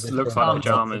one that looks like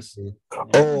pajamas.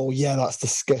 Oh yeah, that's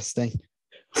disgusting.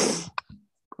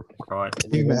 Right.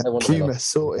 Puma,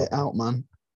 sort it out, man.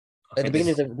 At the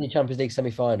beginning of the Champions League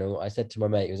semi-final, I said to my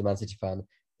mate, who was a Man City fan,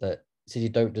 that City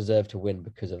don't deserve to win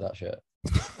because of that shirt.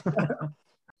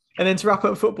 And then to wrap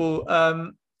up football,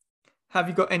 have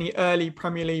you got any early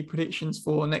Premier League predictions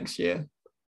for next year?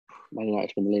 Man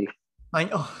United win the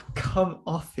league. Come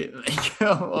off it, mate.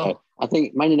 Come on. Yeah, I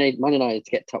think Man United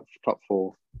to get top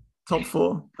four. Top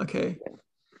four, okay. Yeah.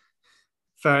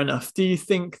 Fair enough. Do you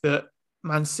think that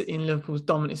Man City and Liverpool's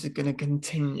dominance is going to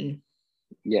continue?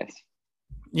 Yes.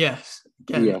 Yes.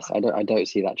 Again, yes, I don't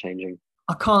see that changing.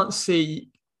 I can't see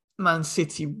Man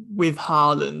City with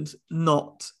Haaland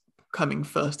not coming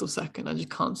first or second. I just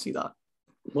can't see that.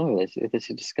 No, it's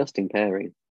a disgusting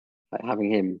pairing. Like,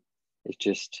 having him, it's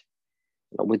just...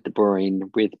 with De Bruyne,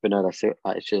 with Bernardo,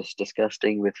 it's just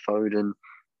disgusting. With Foden,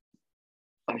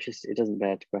 it doesn't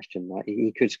bear to question. Like,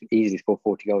 he could easily score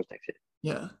 40 goals next year.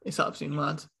 Yeah, it's absolutely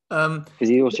mad. Because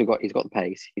he's got the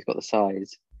pace, he's got the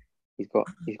size, he's got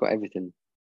everything.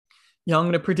 Yeah, I'm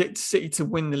going to predict City to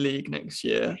win the league next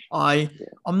year. I'm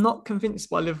not convinced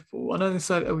by Liverpool. I know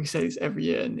we say this every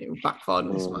year and it will backfire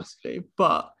on us massively,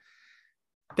 but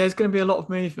there's going to be a lot of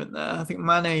movement there. I think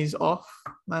Mane's off.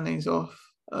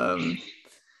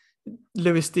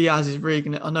 Luis Diaz is really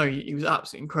going to... I know he was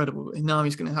absolutely incredible, but now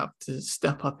he's going to have to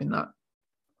step up in that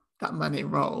Mane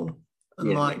role.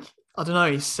 And I don't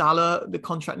know, Salah, the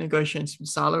contract negotiations from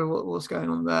Salah, what's going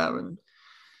on there? And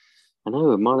I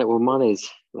know. Mane's,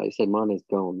 like you said, Mane's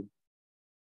gone.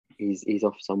 He's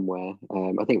off somewhere.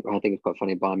 I think it's quite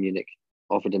funny. Bayern Munich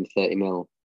offered him 30 mil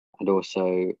and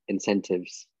also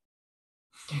incentives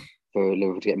for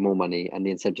Liverpool to get more money, and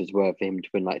the incentives were for him to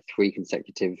win like 3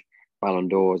 consecutive Ballon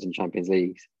d'Ors and Champions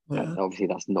Leagues. Yeah. Obviously,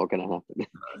 that's not going to happen.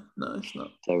 No, it's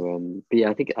not. So, but yeah,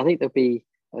 I think they'll be.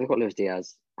 They've got Luis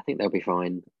Diaz. I think they'll be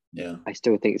fine. Yeah. I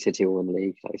still think City will win the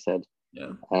league, like I said.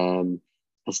 Yeah. And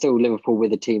still Liverpool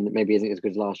with a team that maybe isn't as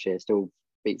good as last year still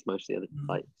beats most of the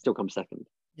other. Still comes second.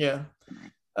 Yeah.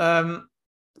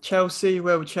 Chelsea,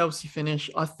 where will Chelsea finish?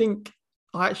 I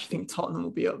actually think Tottenham will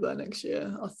be up there next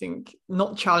year. I think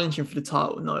not challenging for the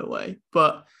title, no way.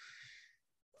 But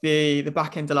the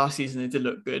back end of last season, they did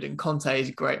look good, and Conte is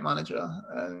a great manager.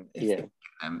 If they get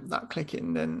that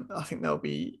clicking, then I think it'll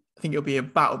be a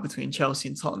battle between Chelsea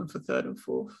and Tottenham for 3rd and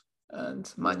 4th,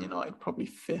 and Man United probably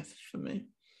 5th for me.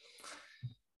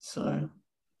 So,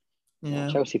 yeah.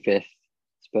 Chelsea 5th,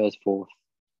 Spurs 4th,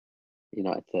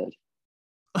 United 3rd.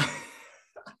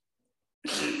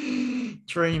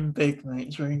 Dream big, mate.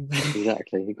 Dream big.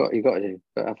 Exactly. You got to do,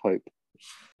 but have hope.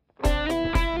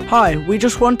 Hi, we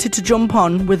just wanted to jump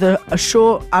on with a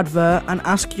short advert and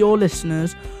ask your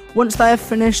listeners, once they have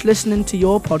finished listening to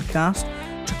your podcast,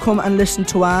 to come and listen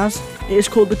to ours. It is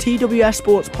called the TWS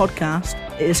Sports Podcast.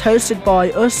 It is hosted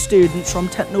by us students from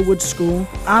Technowood School.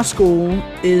 Our school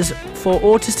is for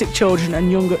autistic children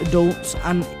and younger adults,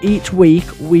 and each week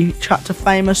we chat to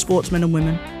famous sportsmen and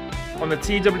women. On the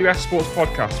TWS Sports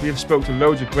Podcast, we have spoke to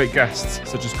loads of great guests,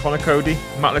 such as Conor Cody,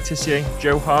 Matt Le Tissier,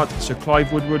 Joe Hart, Sir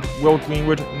Clive Woodward, Will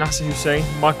Greenwood, Nasser Hussain,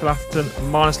 Michael Atherton,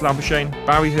 Marnus Labuschagne,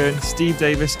 Barry Hearn, Steve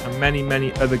Davis, and many,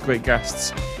 many other great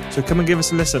guests. So come and give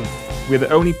us a listen. We're the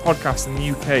only podcast in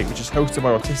the UK which is hosted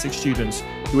by autistic students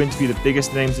who interview the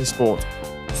biggest names in sport.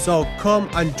 So come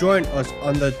and join us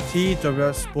on the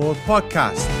TWS Sports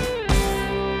Podcast.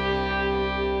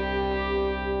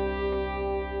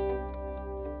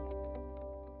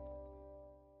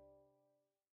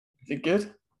 Is it good?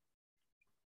 It's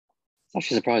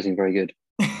actually surprising, very good.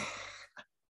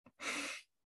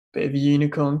 Bit of a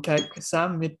unicorn cake for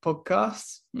Sam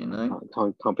mid-podcast, you know.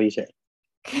 Can't beat it.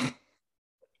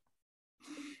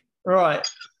 Right.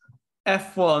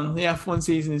 F1. The F1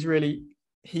 season is really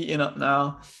heating up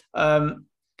now.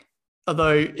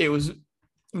 Although it was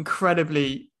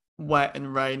incredibly wet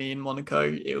and rainy in Monaco,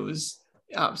 it was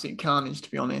absolute carnage, to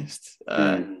be honest.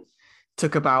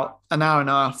 Took about an hour and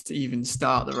a half to even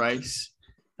start the race,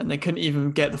 and they couldn't even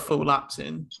get the full laps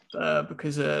in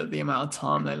because of the amount of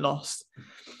time they lost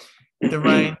with the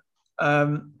rain.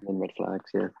 And red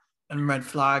flags, yeah. And red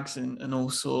flags and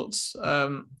all sorts.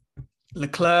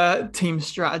 Leclerc, team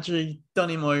strategy, done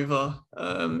him over.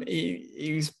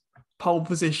 He was pole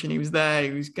position. He was there.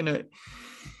 He was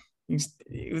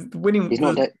winning.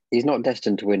 He's not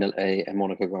destined to win a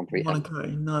Monaco Grand Prix. Monaco,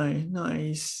 no.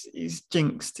 He's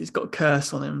jinxed. He's got a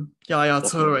curse on him. Yaya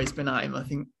Touré's been at him, I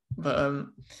think. But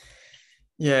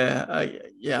I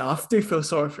do feel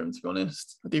sorry for him, to be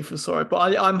honest. I do feel sorry,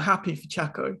 but I'm happy for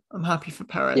Checo. I'm happy for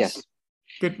Perez. Yes,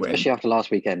 good win, especially after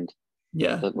last weekend.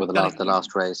 Yeah, the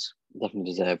last race,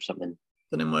 definitely deserved something.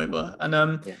 Done him over, and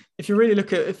if you really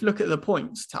look at the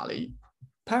points tally,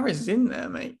 Perez is in there,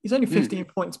 mate. He's only 15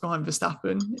 points behind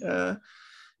Verstappen.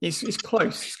 He's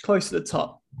close. He's close to the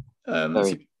top.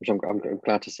 Which I'm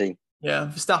glad to see. Yeah,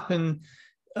 Verstappen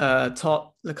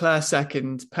top, Leclerc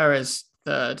second, Perez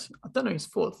third. I don't know who's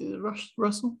fourth. Is it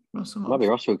Russell? Russell might be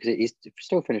Russell, because he's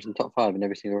still finished in the top 5 in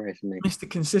every single race, isn't he? Mr.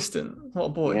 Consistent. What a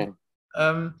boy.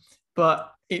 Yeah.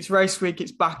 But it's race week.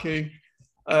 It's Baku.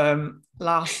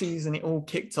 Last season, it all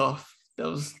kicked off. There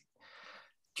was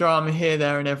drama here,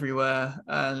 there, and everywhere.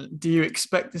 Do you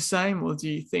expect the same, or do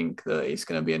you think that it's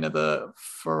going to be another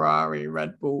Ferrari,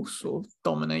 Red Bull sort of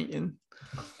dominating?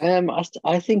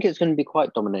 I think it's going to be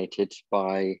quite dominated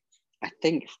by, I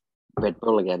think, Red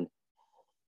Bull again.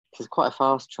 It's quite a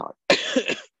fast track.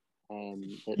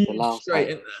 The last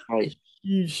straight,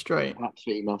 huge straight,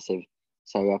 absolutely massive.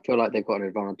 So I feel like they've got an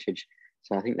advantage.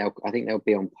 So I think they'll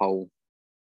be on pole.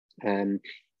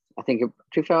 I think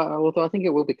although I think it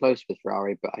will be close with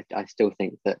Ferrari, but I still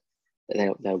think that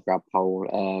they'll grab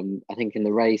pole. I think in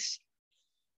the race,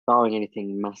 barring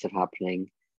anything massive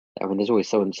happening, I mean, there's always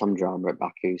some drama at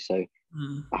Baku, so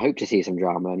I hope to see some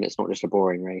drama, and it's not just a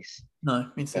boring race.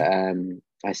 No, me too.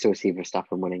 But, I still see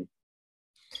Verstappen winning.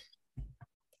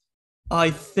 I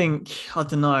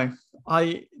don't know.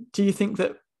 Do you think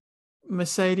that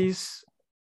Mercedes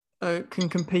can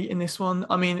compete in this one?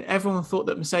 I mean, everyone thought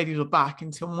that Mercedes were back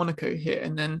until Monaco hit,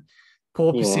 and then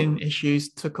porpoising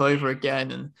issues took over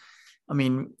again. And I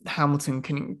mean, Hamilton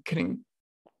couldn't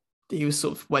he was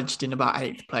sort of wedged in about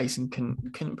 8th place and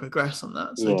couldn't progress on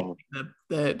that. So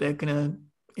they're going to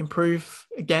improve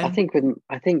again. I think everyone's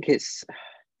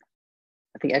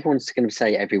going to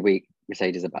say every week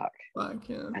Mercedes are back. I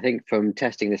think from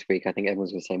testing this week, I think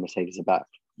everyone's going to say Mercedes are back.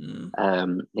 I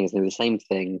think it's going to be the same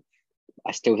thing.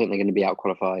 I still think they're going to be out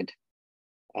qualified.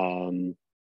 And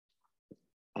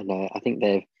I think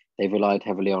they've relied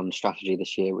heavily on strategy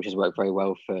this year, which has worked very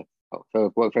well for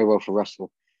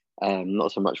Russell.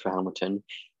 Not so much for Hamilton,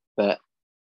 but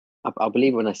I'll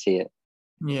believe it when I see it.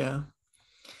 Yeah,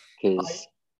 because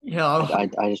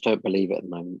I just don't believe it at the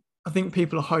moment. I think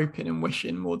people are hoping and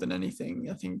wishing more than anything.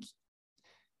 I think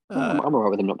I'm all right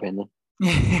with them not being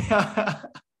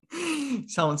there.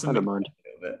 Sounds I don't mind. A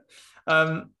little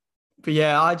bit. But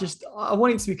yeah, I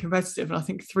want it to be competitive, and I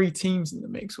think 3 teams in the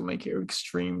mix will make it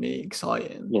extremely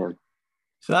exciting. Yeah.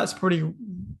 So that's pretty.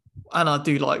 And I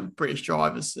do like British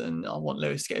drivers, and I want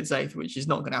Lewis to get his 8th, which is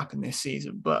not going to happen this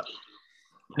season. But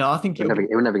I think he'll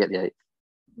never get the 8th.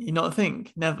 You not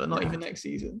think? Never, not even next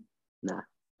season. Nah,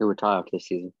 he'll retire after this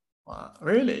season. Wow,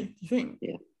 really? You think?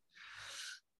 Yeah.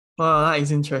 Well, that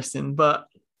is interesting. But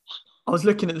I was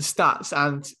looking at the stats,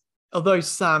 and although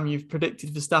Sam, you've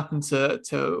predicted Verstappen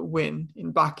to win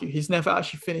in Baku, he's never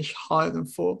actually finished higher than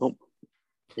 4th. Oh.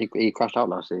 He crashed out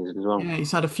last season as well. Yeah,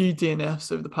 he's had a few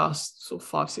DNFs over the past sort of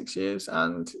 5-6 years,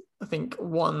 and I think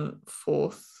 1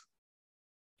 4th,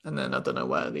 and then I don't know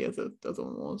where the other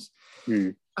one was.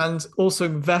 And also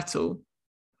Vettel,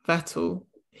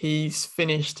 he's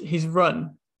finished his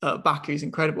run at Baku is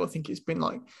incredible. I think it's been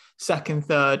like 2nd,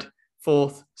 3rd,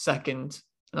 4th, 2nd,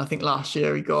 and I think last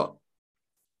year he got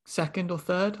 2nd or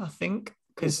 3rd. I think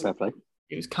because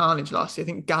it was carnage last year. I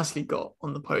think Gasly got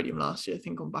on the podium last year. I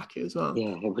think on Baku as well.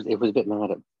 Yeah, it was a bit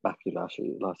mad at Baku last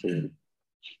season.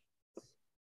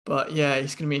 But yeah,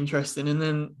 it's going to be interesting. And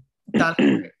then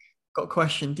Danny Rick got a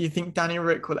question. Do you think Danny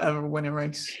Rick will ever win a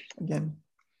race again?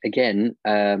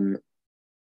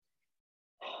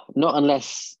 Not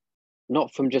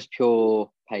from just pure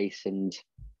pace and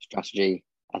strategy.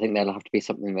 I think there'll have to be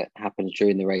something that happens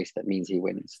during the race that means he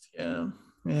wins. Yeah.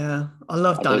 I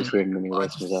love Danny Rick.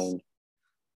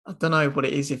 I don't know what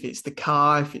it is, if it's the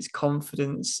car, if it's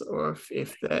confidence, or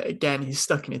if again, he's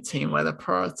stuck in a team where they're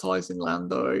prioritising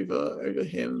Lando over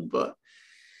him. But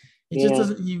he just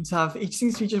doesn't seem to have, he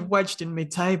seems to be just wedged in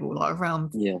mid-table, like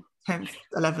around 10th,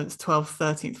 11th, 12th,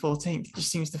 13th, 14th. He just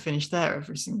seems to finish there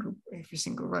every single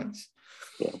race.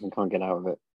 Yeah, we can't get out of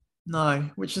it. No,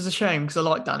 which is a shame, because I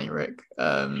like Danny Rick.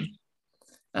 And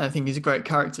I think he's a great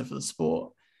character for the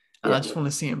sport. And I just want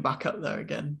to see him back up there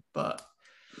again. But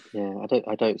yeah,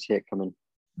 I don't see it coming.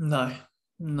 No.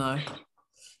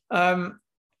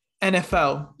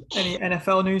 NFL. Any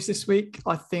NFL news this week?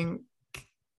 I think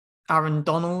Aaron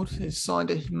Donald has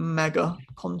signed a mega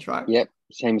contract. Yep,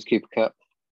 same as Cooper Cup.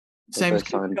 Same as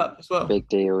Cooper Cup as well. Big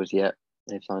deals, yeah.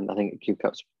 They've signed, I think Cooper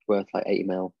Cup's worth like 80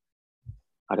 mil.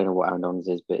 I don't know what Aaron Donald's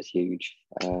is, but it's huge.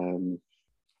 I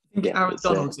think Aaron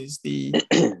Donald's is the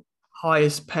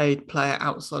highest paid player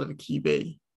outside of a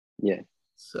QB. Yeah.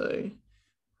 So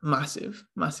massive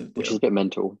deal. Which is a bit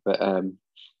mental, but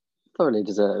thoroughly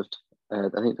deserved. I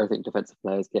don't think defensive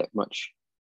players get much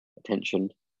attention.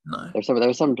 No. There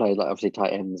were some players, like obviously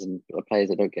tight ends and players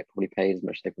that don't get probably paid as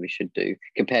much as they probably should do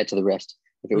compared to the rest.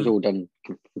 If it was all done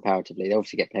comparatively, they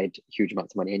obviously get paid huge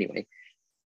amounts of money anyway.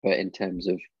 But in terms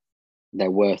of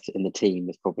their worth in the team,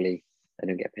 it's probably they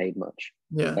don't get paid much.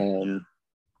 Yeah.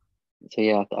 So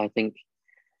yeah, I think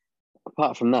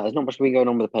apart from that, there's not much going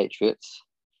on with the Patriots.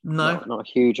 No, not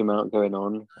a huge amount going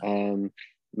on.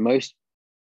 Most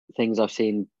things I've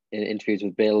seen in interviews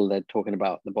with Bill, they're talking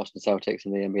about the Boston Celtics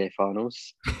in the NBA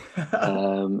Finals.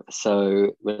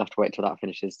 So we'll have to wait till that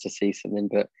finishes to see something.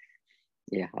 But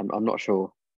yeah, I'm not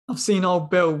sure. I've seen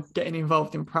old Bill getting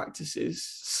involved in practices,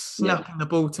 snapping the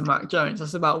ball to Mac Jones.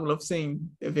 That's about all I've seen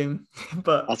of him.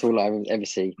 But that's all I ever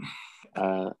see.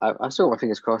 I still got my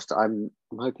fingers crossed. I'm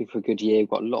hoping for a good year. We've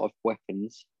got a lot of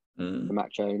weapons for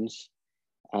Mac Jones.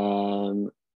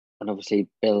 And obviously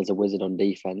Bill's a wizard on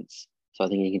defense, so I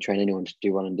think he can train anyone to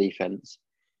do well on defense.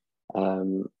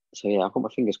 So yeah, I've got my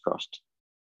fingers crossed.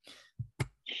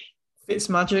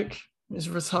 Fitzmagic is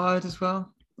retired as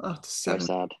well after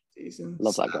 7 seasons.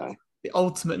 Love that guy. The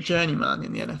ultimate journeyman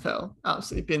in the NFL.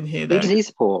 Absolutely been here. There. Who does he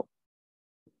support?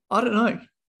 I don't know.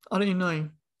 I don't even know.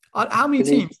 How many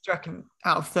teams do you reckon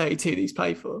out of 32 these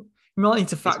play for? You might need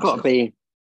to factor. It's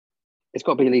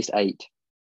got to be at least 8.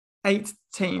 8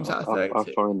 teams out of 32. I'll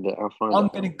find it. I'm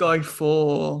going to go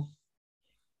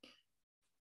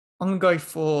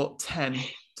for 10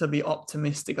 to be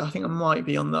optimistic. I think I might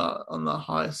be on the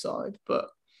higher side, but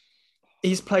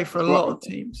he's played for a lot of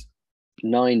teams.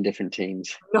 9 different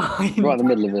teams. 9 right in the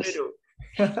middle of us.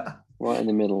 Right in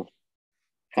the middle.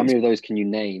 How many of those can you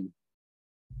name?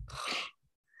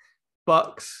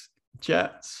 Bucks,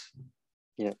 Jets.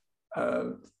 Yeah.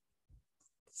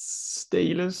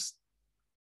 Steelers.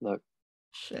 No.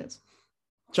 Shit.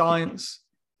 Giants.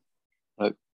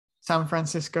 No. San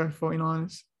Francisco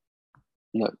 49ers.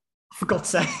 No. For God's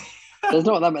sake. There's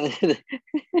not that many.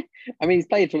 I mean, he's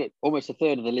played for almost a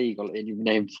third of the league, and you've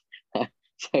named so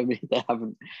many that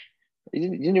haven't.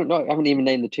 Haven't even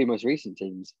named the 2 most recent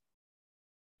teams.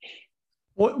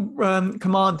 What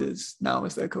Commanders now,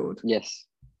 as they're called? Yes.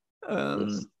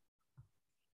 Yes.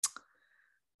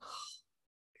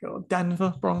 God,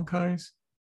 Denver Broncos.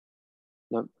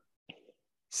 No.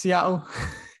 Seattle.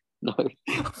 No. For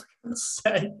God's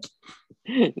sake.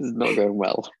 This is not going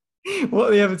well. What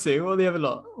are the other 2? What are the other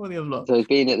lot? So he's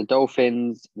been at the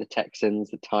Dolphins, the Texans,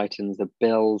 the Titans, the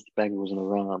Bills, the Bengals, and the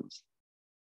Rams.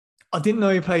 I didn't know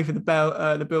he played for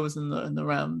the Bills and the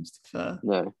Rams.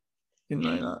 No, didn't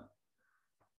know that.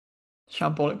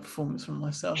 Shambolic performance from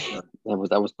myself. That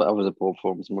was a poor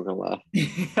performance. I'm not gonna lie.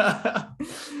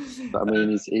 But I mean,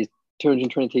 he's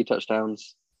 222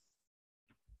 touchdowns,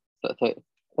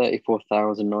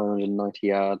 34,990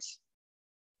 yards,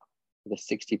 with a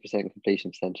 60%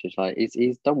 completion percentage. Like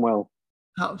he's done well.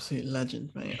 Absolute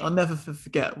legend, mate. I'll never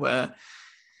forget where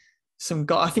some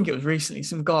guy, I think it was recently,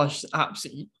 some guy just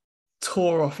absolutely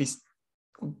tore off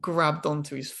grabbed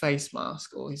onto his face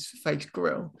mask or his face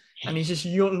grill, and he's just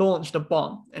launched a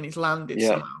bomb and it's landed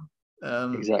somehow.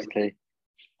 Exactly.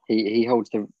 He holds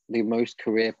the most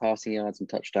career passing yards and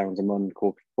touchdowns among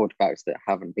quarterbacks that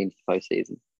haven't been to the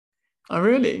postseason. Oh,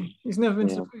 really? He's never been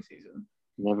to the postseason?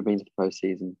 Never been to the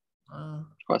postseason.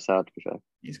 It's quite sad, to be fair.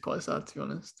 He's quite sad, to be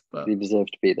honest. But he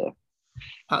deserves to be there.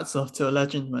 Hats off to a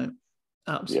legend, mate.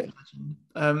 Absolute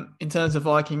legend. In terms of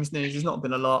Vikings news, there's not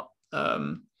been a lot.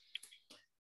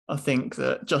 I think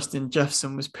that Justin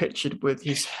Jefferson was pictured with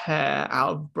his hair out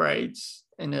of braids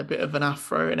in a bit of an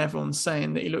afro, and everyone's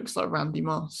saying that he looks like Randy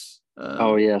Moss.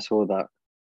 I saw that.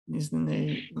 He's going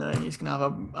to have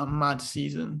a mad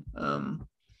season,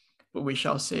 but we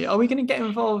shall see. Are we going to get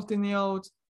involved in the old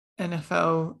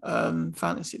NFL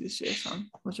fantasy this year, Sam?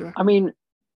 What do you reckon? I mean,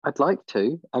 I'd like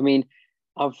to. I mean,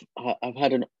 I've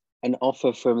had an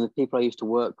offer from the people I used to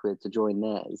work with to join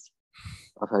theirs.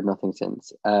 I've heard nothing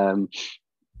since.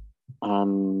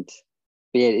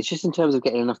 But yeah, it's just in terms of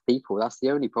getting enough people. That's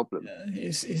the only problem. Yeah,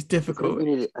 it's difficult.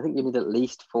 I think you need at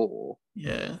least 4.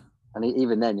 Yeah. And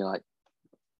even then, you're like,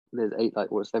 there's 8,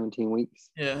 17 weeks?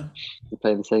 Yeah. You're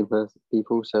playing the same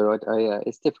people. So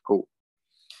it's difficult.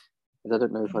 Because I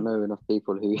don't know if I know enough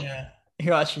people who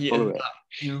actually end up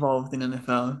involved in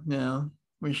NFL. Yeah,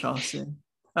 we shall see.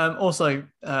 Also,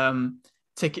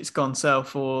 tickets gone sale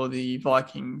for the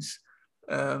Vikings.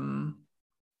 Who are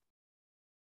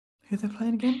they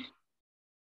playing again?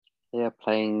 They're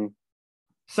playing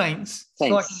Saints.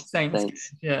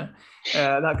 Saints. Yeah.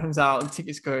 That comes out.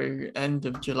 Tickets go end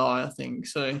of July, I think.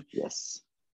 So yes,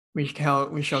 we shall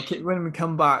keep, when we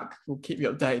come back, we'll keep you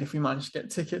updated if we manage to get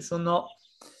tickets or not.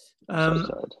 I'll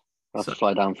have to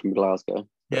fly down from Glasgow.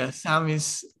 Yeah,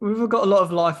 we've got a lot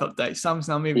of life updates. Sam's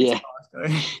now moving to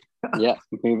Glasgow. Yeah,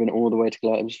 moving all the way to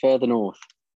Glasgow. Just further north.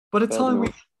 By the time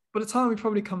we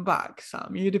probably come back,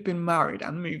 Sam, you'd have been married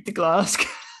and moved to Glasgow.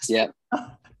 Yeah.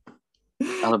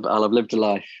 I'll have lived a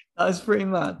life. That's pretty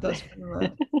mad.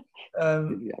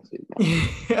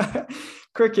 Yeah.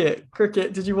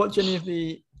 Cricket. Did you watch any of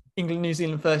the England-New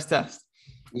Zealand first test?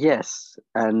 Yes,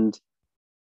 and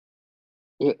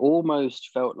it almost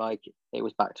felt like it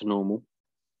was back to normal.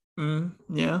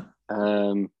 Yeah.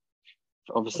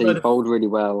 Obviously, bowled really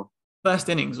well. First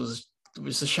innings was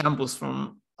a shambles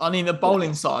from. I mean, the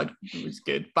bowling side was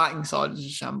good. Batting side was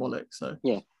just shambolic. So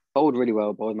yeah, bowled really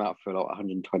well. Bowled them out for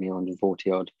 120,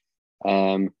 140 odd.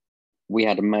 We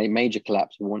had a major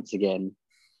collapse once again.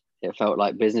 It felt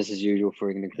like business as usual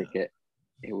for England cricket.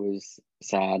 It was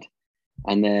sad.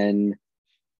 And then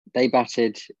they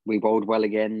batted. We bowled well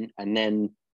again, and then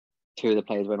 2 of the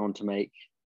players went on to make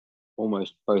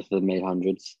almost both of them made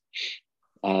hundreds.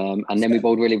 And then we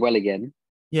bowled really well again.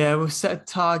 Yeah, we'll set a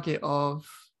target of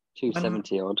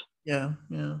 270 odd. Yeah.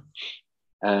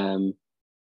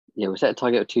 We set a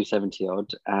target of 270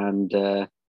 odd, and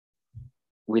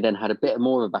we then had a bit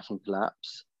more of a batting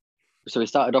collapse. So we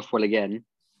started off well again,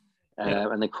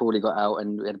 and then Crawley got out,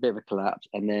 and we had a bit of a collapse,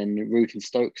 and then Root and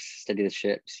Stokes steadied the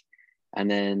ships, and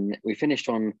then we finished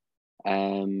on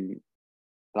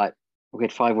we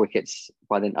had 5 wickets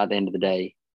at the end of the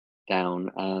day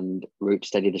down, and Root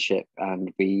steadied the ship,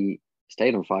 and we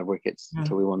stayed on 5 wickets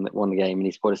until we won the game, and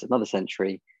he scored us another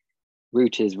century.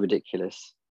 Root is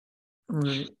ridiculous.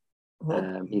 Right.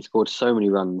 He scored so many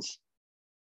runs.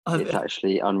 It's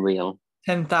actually unreal.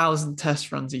 10,000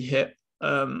 test runs he hit.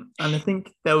 And I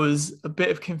think there was a bit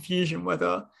of confusion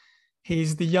whether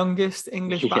he's the youngest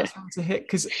English batsman to hit,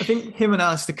 because I think him and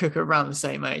Alistair Cook are around the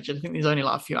same age. I think there's only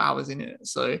like a few hours in it.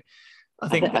 So I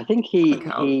think he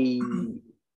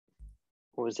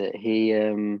what was it?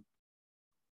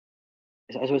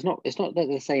 So it's not that they're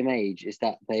the same age, it's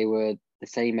that they were the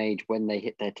same age when they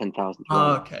hit their 10,000th run.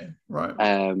 Oh, okay,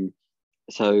 right.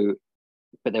 So,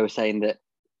 but they were saying that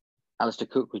Alistair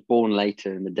Cook was born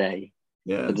later in the day.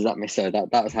 Yeah. So does that make so?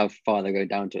 That was how far they go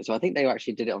down to it. So I think they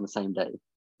actually did it on the same day,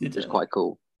 which is quite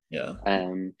cool. Yeah.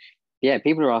 Yeah.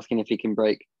 People are asking if he can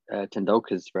break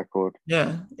Tendulkar's record.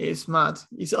 Yeah, it's mad.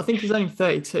 I think he's only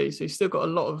 32, so he's still got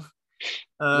a lot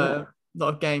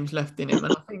of games left in him.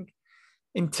 And I think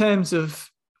in terms of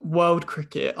world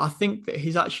cricket, I think that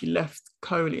he's actually left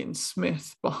Kohli and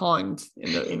Smith behind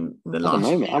in the last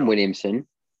moment. And Williamson.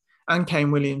 And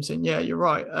Kane Williamson. Yeah, you're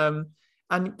right.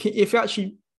 And if you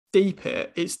actually deep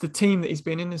it, it's the team that he's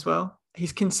been in as well.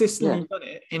 He's consistently done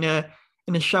it in a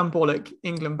shambolic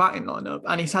England batting lineup.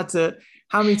 And he's had to,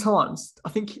 how many times? I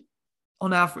think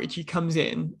on average, he comes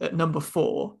in at number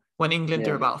 4 when England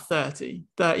are about 30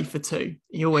 for 2.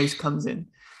 He always comes in.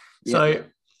 So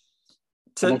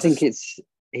I think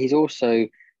he's also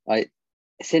like,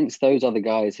 since those other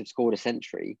guys have scored a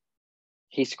century,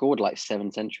 he scored like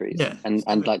 7 centuries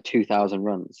and like 2,000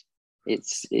 runs.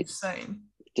 It's insane,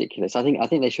 ridiculous. I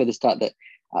think they showed the stat that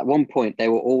at one point they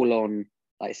were all on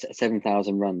like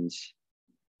 7,000 runs,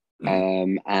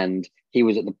 and he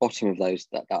was at the bottom of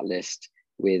that list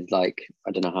with like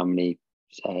I don't know how many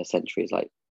centuries, like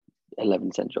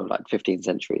 11 centuries or like 15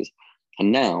 centuries,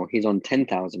 and now he's on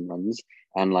 10,000 runs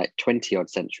and like 20 odd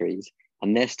centuries.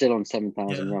 And they're still on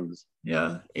 7,000 runs.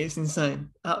 Yeah, it's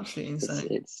insane. Absolutely insane.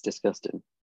 It's disgusting.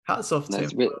 Hats off to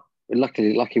him.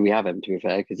 Lucky we have him, to be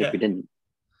fair, because if we didn't,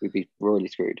 we'd be royally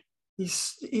screwed.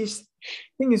 He's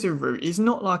thing is a root. He's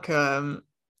not like a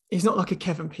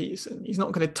Kevin Peterson. He's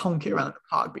not going to tonk it around the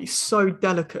park, but he's so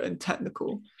delicate and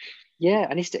technical. Yeah,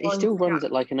 and he still runs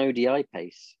at like an ODI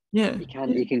pace. Yeah,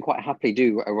 he can quite happily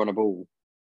do a run a ball,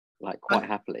 like quite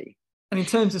happily. And in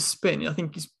terms of spin, I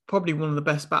think he's probably one of the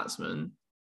best batsmen,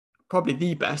 probably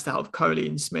the best out of Kohli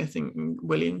and Smith and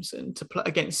Williamson to play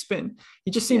against spin.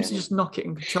 He just seems to just knock it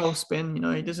and control spin.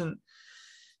 He doesn't.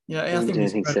 I think do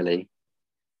anything silly.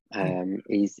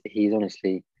 He's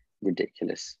honestly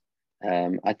ridiculous.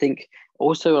 I think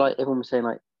also like everyone was saying,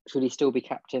 like, should he still be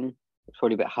captain? It's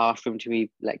probably a bit harsh for him to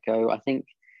be let go. I think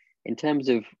in terms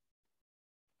of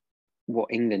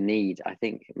what England need, I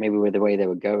think maybe with the way they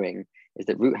were going, is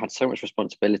that Root had so much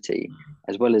responsibility,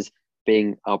 as well as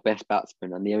being our best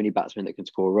batsman and the only batsman that can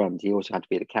score runs. He also had to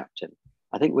be the captain.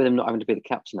 I think with him not having to be the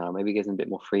captain now, maybe gives him a bit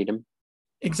more freedom.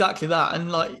 Exactly that.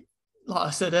 And like I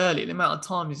said earlier, the amount of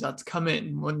time he's had to come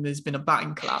in when there's been a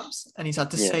batting collapse and he's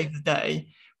had to save the day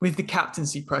with the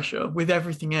captaincy pressure, with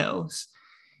everything else,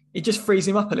 it just frees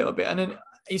him up a little bit. And then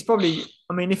he's probably,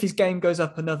 if his game goes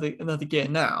up another gear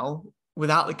now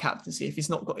without the captaincy, if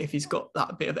he's got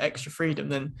that bit of extra freedom,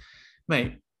 then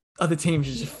mate, other teams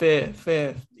are just fear.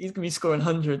 He's gonna be scoring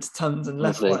hundreds, tons, and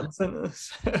left, right, and centre.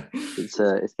 It's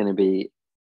going to be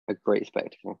a great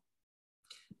spectacle.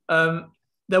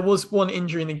 There was one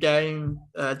injury in the game.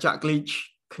 Jack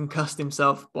Leach concussed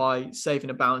himself by saving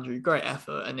a boundary. Great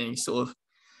effort, and then he sort of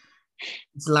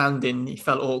landing. He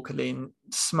fell awkwardly and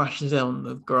smashed it on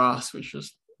the grass, which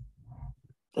was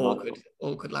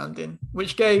awkward landing,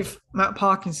 which gave Matt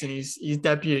Parkinson his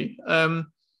debut.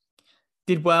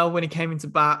 Did well when he came into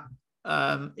bat.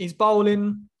 His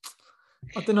bowling,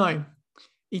 I don't know.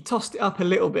 He tossed it up a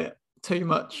little bit too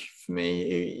much for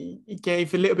me. He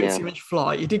gave a little bit too much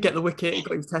flight. He did get the wicket. He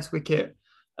got his test wicket.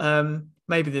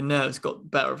 Maybe the nerves got the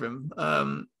better of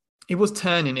him. He was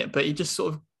turning it, but he just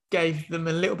sort of gave them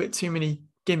a little bit too many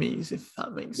gimmies, if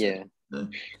that makes sense.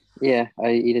 Yeah.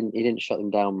 He didn't shut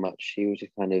them down much. He was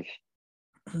just kind of.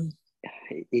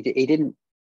 He didn't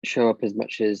show up as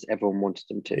much as everyone wanted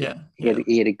him to.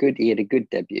 He had a good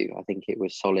debut. I think it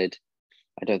was solid.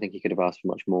 I don't think he could have asked for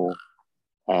much more.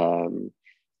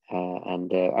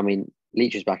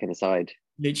 Leach is back in the side.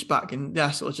 Leach back in.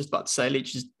 That's what I was just about to say.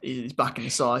 Leach is back in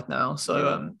the side now.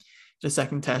 So the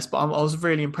second test. But I was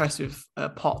really impressed with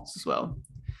Potts as well.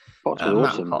 Potts was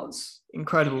awesome. Potts,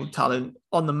 incredible talent,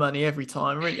 on the money every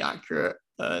time, really accurate,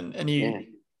 and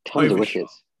he tons of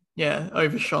wickets. Yeah,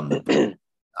 overshone the ball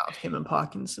out of him and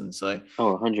Parkinson. So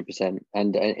 100%,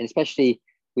 and especially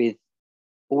with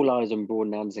all eyes on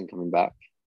Broad Anderson coming back,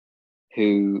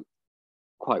 who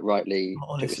quite rightly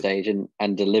took the stage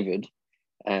and delivered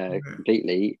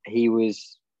completely. He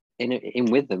was in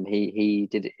with them. He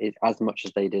did it as much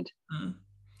as they did.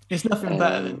 It's nothing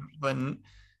better than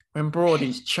when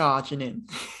Brody's charging in.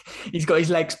 He's got his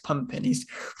legs pumping. He's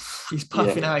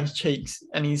puffing out his cheeks,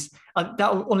 and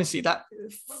honestly, that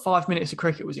 5 minutes of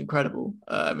cricket was incredible.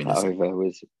 That over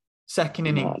was second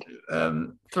inning,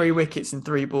 3 wickets and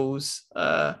 3 balls.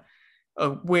 A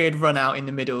weird run out in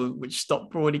the middle, which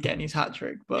stopped Brody getting his hat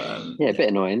trick. But a bit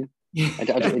annoying.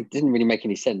 It didn't really make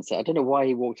any sense. I don't know why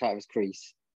he walked out of his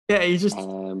crease. Yeah, he just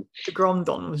the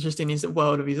Grondon was just in his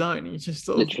world of his own. He just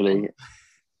sort literally.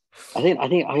 I think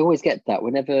I always get that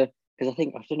whenever, because I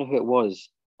don't know who it was.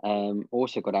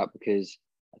 Also got out because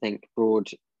I think Broad.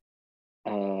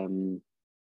 I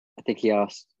think he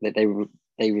asked that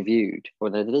they reviewed, or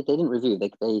they didn't review.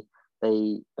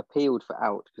 They appealed for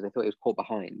out because they thought he was caught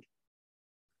behind,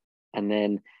 and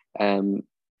then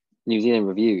New Zealand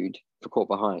reviewed for caught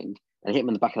behind and hit him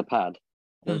in the back of the pad.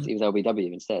 It was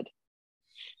LBW instead.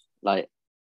 Like,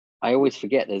 I always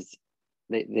forget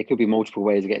there could be multiple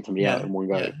ways of getting somebody out in one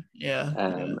go.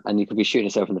 And you could be shooting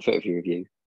yourself in the foot if you review.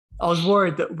 I was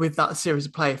worried that with that series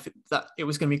of play, that it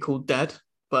was going to be called dead,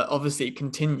 but obviously it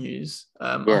continues.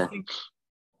 I think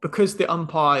because the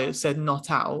umpire said not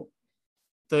out,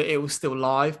 that it was still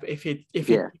live. But if it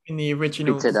in the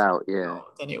original said out,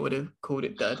 then it would have called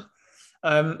it dead.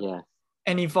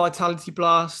 Any Vitality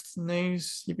Blast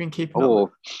news you've been keeping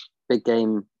up? Big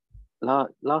game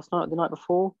last night, the night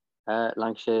before,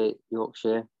 Lancashire,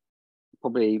 Yorkshire,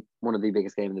 probably one of the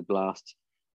biggest games of the Blast.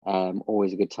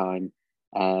 Always a good time.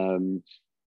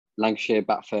 Lancashire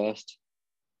bat first,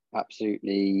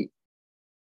 absolutely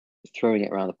throwing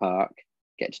it around the park,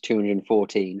 get to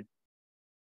 214.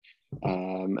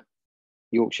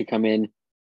 Yorkshire come in,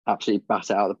 absolutely bat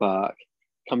it out of the park,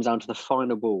 comes down to the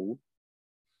final ball.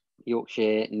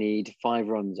 Yorkshire need 5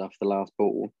 runs after the last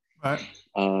ball. Right.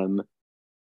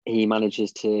 He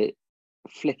manages to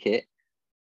flick it,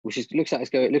 which looks like it's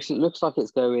going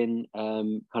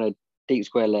kind of deep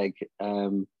square leg.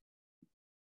 Was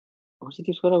it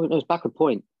deep square leg? No, it was backward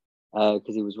point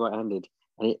because he was right-handed,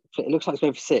 and it looks like it's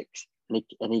going for 6, and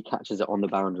he catches it on the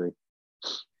boundary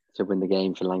to win the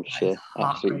game for Lancashire.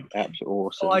 Absolutely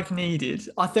awesome. All I've needed.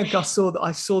 I think I saw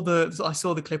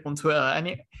the clip on Twitter,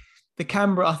 and the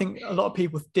camera. I think a lot of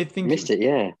people did think missed it.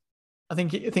 Yeah. I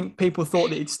think people thought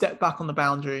that he'd step back on the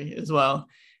boundary as well.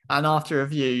 And after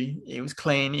review, it was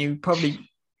clean. He probably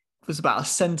was about a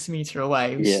centimetre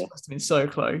away. It must have been so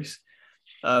close.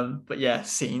 But yeah,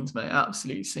 scenes, mate.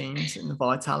 Absolute scenes in the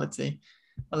Vitality.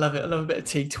 I love it. I love a bit of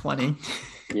T20.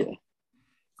 Yeah.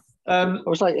 It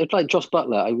was like Josh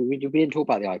Butler. We didn't talk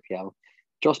about the IPL.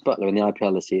 Josh Butler in the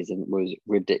IPL this season was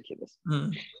ridiculous.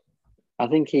 I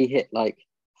think he hit like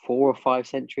 4 or 5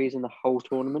 centuries in the whole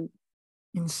tournament.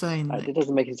 Insane. It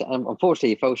doesn't make any sense. Unfortunately,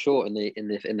 he fell short in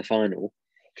the final,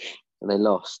 and they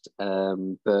lost.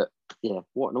 But yeah,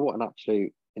 what an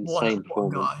absolute insane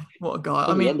performance! What a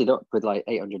guy! He ended up with like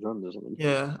 800 runs or something.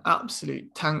 Yeah,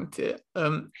 absolute tanked it.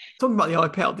 Talking about the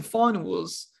IPL, the final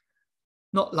was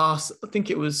not last. I think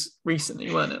it was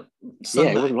recently, wasn't it?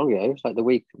 Sunday. Yeah, it wasn't long ago. It was like the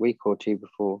week or two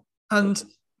before. And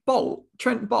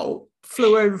Trent Bolt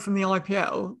flew over from the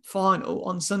IPL final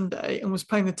on Sunday and was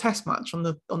playing the Test match on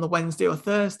the Wednesday or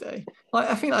Thursday. Like,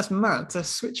 I think that's mad to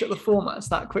switch up the formats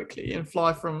that quickly and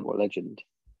fly from what legend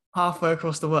halfway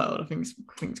across the world. I think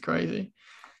it's crazy.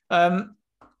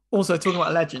 Also talking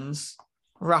about legends,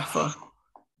 Rafa.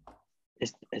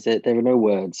 There are no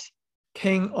words.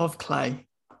 King of clay.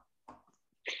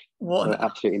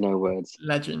 Absolutely no words.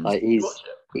 Legend. Like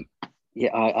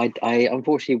I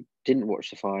unfortunately didn't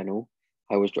watch the final.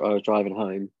 I was driving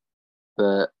home,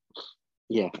 but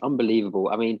yeah, unbelievable.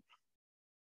 I mean,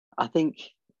 I think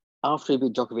after he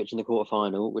beat Djokovic in the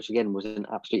quarterfinal, which again was an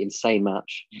absolutely insane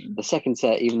match, the second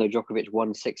set, even though Djokovic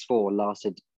won 6-4,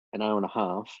 lasted an hour and a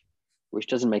half, which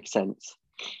doesn't make sense.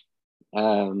 He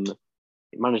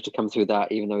managed to come through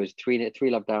that, even though it was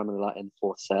 3-love down in the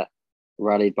 4th set.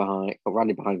 Rallied behind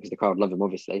because the crowd loved him,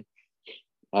 obviously.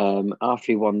 After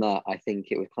he won that, I think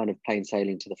it was kind of plain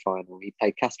sailing to the final. He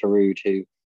played Casper Ruud, who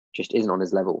just isn't on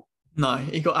his level. No,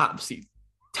 he got absolutely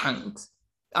tanked,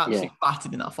 absolutely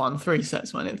battered in that final 3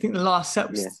 sets, man. I think the last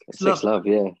set was 6-love,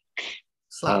 yeah.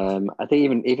 I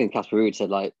think even Casper Ruud said,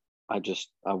 like, I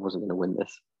wasn't going to win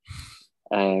this,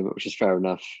 which is fair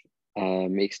enough.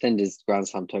 He extended his Grand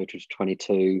Slam total to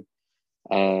 22.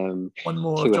 One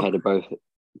more. Two ahead of both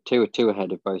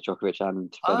Djokovic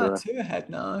and Federer. 2 ahead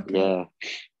now. Okay. Yeah.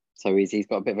 So he's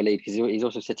got a bit of a lead because he's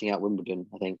also sitting out Wimbledon,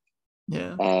 I think.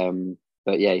 Yeah.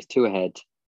 But yeah, he's 2 ahead.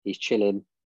 He's chilling.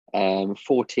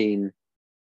 14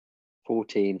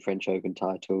 14 French Open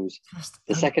titles.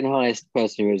 The second highest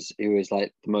person who was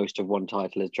like the most of one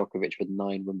title is Djokovic with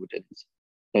 9 Wimbledons.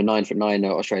 No, 9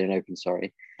 Australian Open,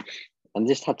 sorry. And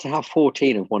just had to have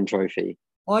 14 of one trophy.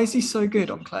 Why is he so good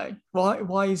on clay?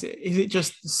 Why is it? Is it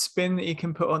just the spin that he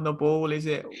can put on the ball? Is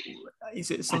it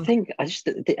something? I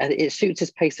think it suits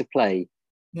his pace of play.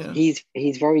 Yeah.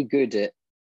 He's very good at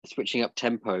switching up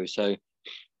tempo. So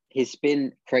his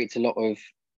spin can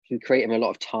create him a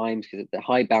lot of times because the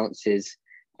high bounces,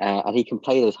 and he can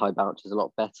play those high bounces a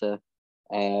lot better.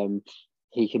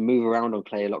 He can move around on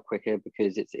clay a lot quicker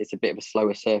because it's a bit of a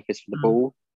slower surface for the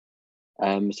ball.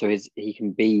 So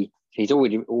he's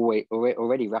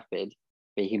already rapid,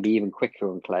 but he can be even quicker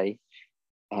on clay.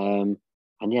 And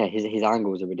yeah, his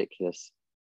angles are ridiculous.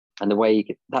 And the way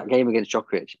that game against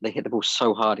Djokovic, they hit the ball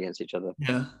so hard against each other.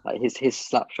 Yeah, like his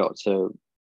slap shots are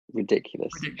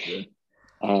ridiculous.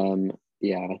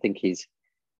 Yeah, and I think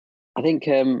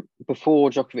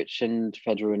before Djokovic and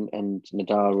Federer and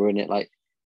Nadal were in it, like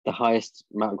the highest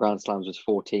amount of Grand Slams was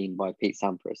 14 by Pete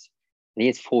Sampras, and he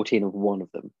has 14 of one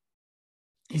of them.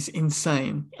 He's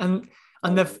insane, and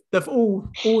they've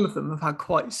all of them have had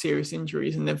quite serious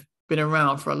injuries, and they've been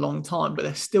around for a long time, but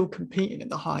they're still competing at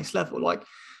the highest level. Like,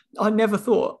 I never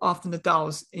thought after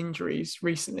Nadal's injuries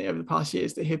recently over the past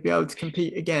years that he'd be able to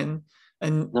compete again.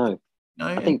 And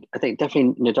I think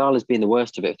definitely Nadal has been the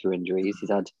worst of it through injuries. He's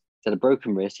had a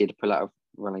broken wrist. He had to pull out of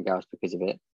Roland Garros because of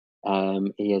it.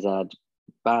 He has had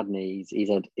bad knees.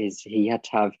 He had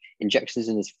to have injections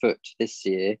in his foot this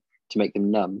year to make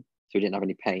them numb, so he didn't have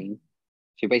any pain.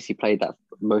 So he basically played that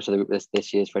most of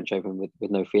this year's French Open with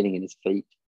no feeling in his feet,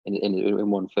 in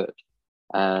one foot.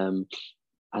 And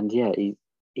yeah,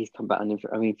 he's come back. And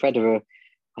I mean, Federer.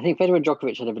 I think Federer and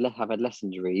Djokovic have had less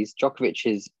injuries. Djokovic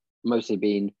has mostly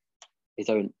been his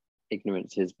own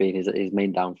ignorance has been his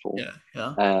main downfall.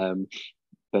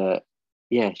 But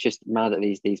yeah, it's just mad that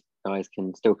these guys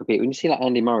can still compete. When you see like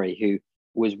Andy Murray, who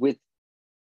was it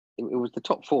was the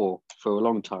top 4 for a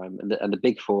long time, and the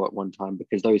big 4 at one time,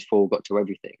 because those 4 got to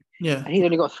everything. Yeah, and he's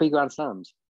only got 3 Grand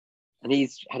Slams, and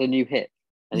he's had a new hip,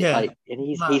 and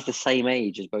he's the same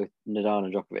age as both Nadal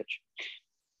and Djokovic.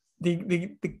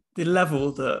 The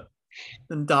level that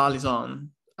Nadal is on,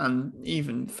 and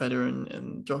even Federer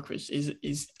and Djokovic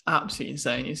is absolutely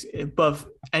insane. It's above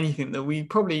anything that we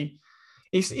probably.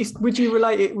 Would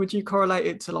you correlate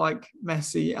it to like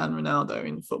Messi and Ronaldo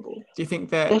in football? Do you think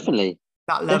they're definitely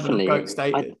that level of GOAT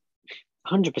status?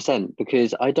 100%,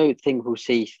 because I don't think we'll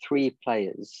see 3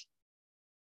 players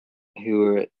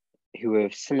who are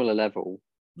of similar level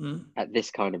at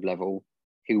this kind of level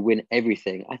who win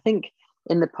everything. I think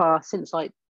in the past, since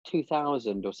like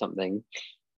 2000 or something,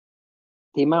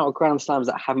 the amount of Grand Slams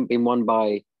that haven't been won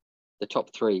by the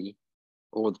top 3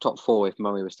 or the top 4, if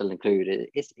Murray was still included,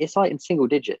 it's like in single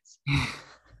digits,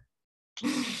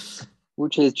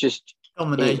 which is just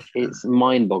it's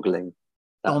mind-boggling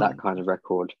that kind of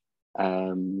record,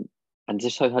 and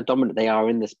just show how dominant they are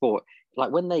in the sport.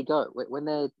 Like when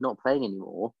they're not playing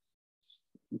anymore,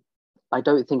 I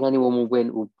don't think anyone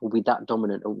will be that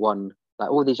dominant at one. Like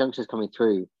all these youngsters coming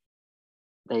through,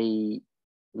 none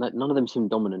of them seem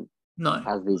dominant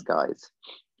as these guys.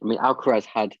 I mean, Alcaraz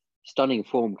had stunning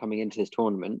form coming into this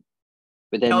tournament,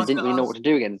 but then didn't really know what to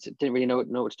do against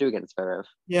Zverev.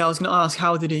 Yeah, I was going to ask,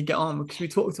 how did he get on? Because we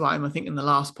talked about him, I think, in the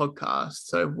last podcast.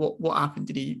 So what happened?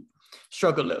 Did he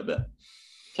struggle a little bit?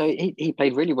 So he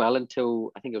played really well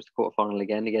until I think it was the quarterfinal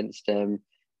again against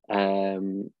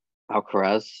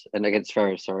Alcaraz and against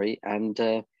Zverev, sorry, and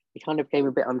he kind of came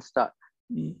a bit unstuck.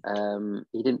 He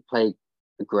didn't play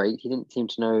great. He didn't seem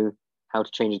to know how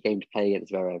to change his game to play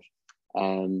against Zverev.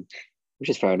 Which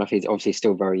is fair enough. He's obviously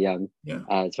still very young.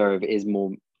 Zverev is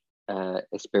more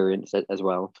experienced as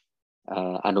well,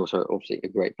 and also obviously a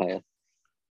great player.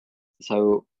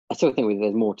 So I still think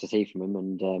there's more to see from him,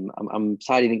 and I'm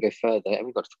sad he didn't go further. And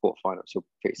we got to the quarterfinal, so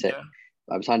pretty sick.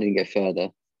 I'm sad he didn't go further.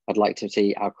 I'd like to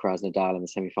see Alcaraz Nadal in the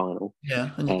semi-final.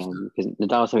 Because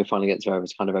Nadal's semi-final against Zverev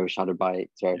was kind of overshadowed by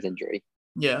Zverev's injury.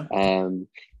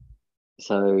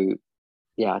 So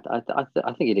yeah, I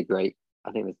think he did great.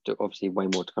 I think there's obviously way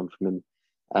more to come from him.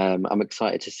 I'm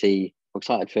excited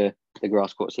for the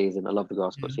grass court season. I love the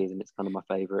grass court season. It's kind of my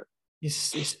favourite.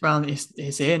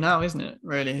 It's here now, isn't it?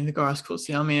 Really, the grass court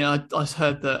season. I mean, I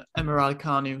heard that Emma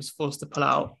Raducanu was forced to pull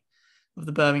out of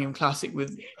the Birmingham Classic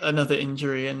with another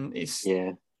injury, and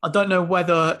I don't know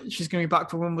whether she's going to be back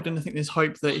for Wimbledon. I think there's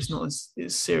hope that it's not as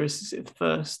serious as the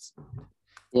first.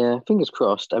 Yeah, fingers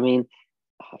crossed. I mean,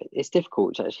 it's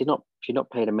difficult. She's not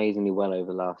played amazingly well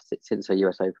over since her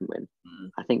US Open win.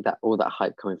 I think that all that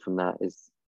hype coming from that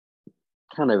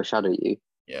can overshadow you.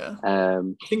 Yeah. I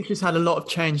think she's had a lot of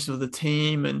changes with the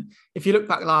team. And if you look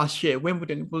back last year,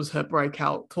 Wimbledon was her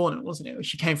breakout tournament, wasn't it?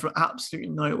 She came from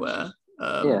absolutely nowhere.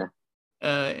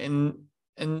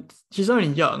 And she's only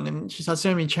young and she's had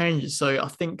so many changes. So I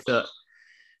think that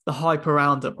the hype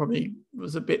around her probably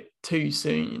was a bit too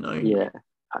soon, you know? Yeah.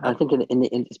 I think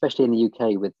especially in the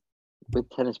UK with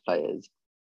tennis players,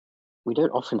 we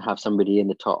don't often have somebody in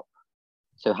the top.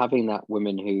 So having that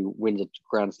woman who wins a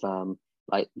Grand Slam,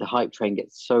 like the hype train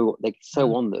gets so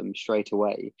on them straight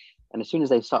away, and as soon as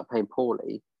they start playing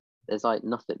poorly, there's like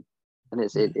nothing, and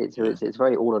it's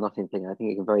very all or nothing thing. I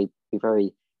think it can be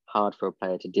very hard for a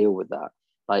player to deal with that.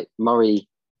 Like Murray,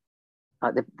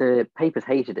 like the papers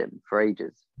hated him for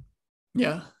ages.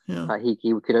 Yeah. Like he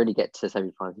could only get to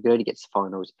semi-finals. He could only get to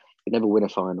finals. He could never win a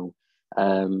final.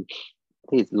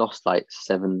 He's lost like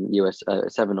 7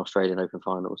 Australian Open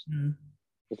finals.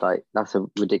 It's like that's a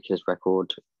ridiculous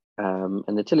record. And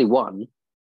until he won,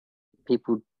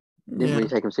 people didn't really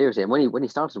take him seriously. And when he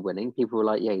started winning, people were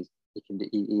like, "Yeah,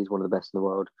 he's one of the best in the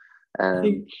world." I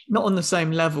think not on the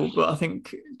same level, but I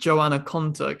think Joanna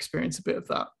Konta experienced a bit of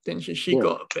that, didn't she? She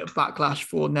got a bit of backlash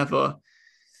for never,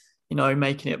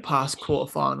 making it past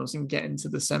quarterfinals and getting to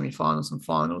the semi-finals and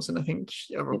finals. And I think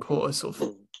a reporter sort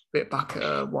of bit back at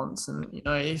her once. And,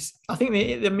 I think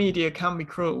the media can be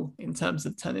cruel in terms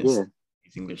of tennis,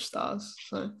 these English stars.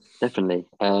 So definitely.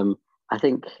 I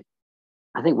think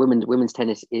women's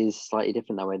tennis is slightly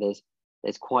different that way.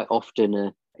 There's quite often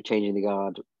a change in the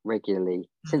guard regularly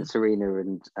since Serena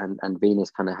and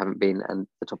Venus kind of haven't been at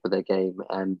the top of their game.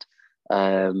 And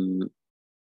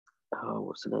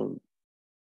what's her name?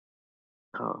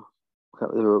 The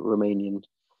Romanian.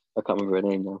 I can't remember her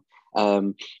name now.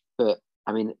 But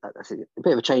I mean, that's a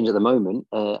bit of a change at the moment.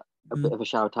 A bit of a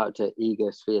shout out to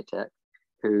Iga Swiatek,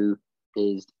 who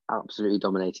is absolutely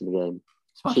dominating the game.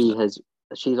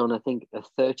 She's on, I think, a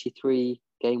 33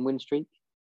 game win streak.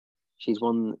 She's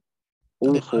won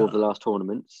all 4 of the last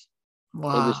tournaments.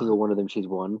 Wow. Every single one of them she's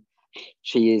won.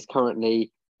 She is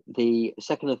currently the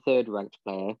second or third ranked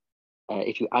player.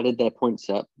 If you added their points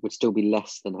up, would still be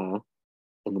less than her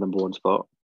in the number 1 spot.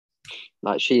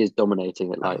 Like, she is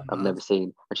dominating it like I've never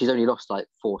seen. And she's only lost like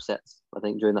 4 sets, I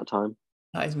think, during that time.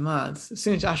 That is mad. As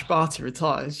soon as Ash Barty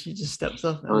retires, she just steps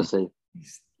up. Honestly,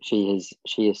 she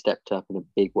has stepped up in a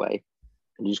big way.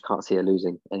 And you just can't see her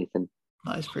losing anything.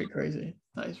 That is pretty crazy.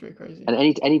 And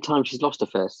any time she's lost a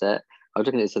first set, I was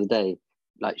looking at this the other day,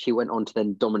 like she went on to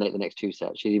then dominate the next 2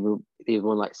 sets. She even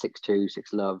won like 6-2,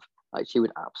 6-love. Like she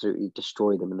would absolutely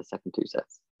destroy them in the second 2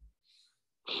 sets.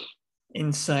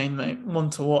 Insane, mate. One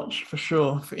to watch for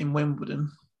sure in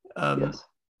Wimbledon. Yes.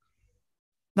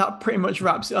 That pretty much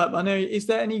wraps it up. I know. Is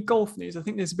there any golf news? I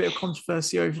think there's a bit of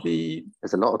controversy over the.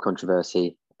 There's a lot of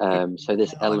controversy. So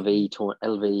this LV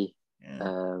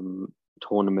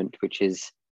tournament, which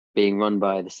is being run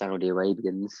by the Saudi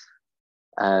Arabians,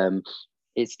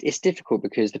 it's difficult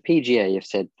because the PGA have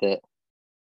said that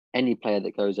any player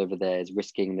that goes over there is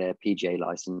risking their PGA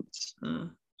license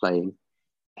playing.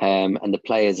 And the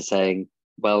players are saying,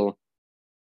 well,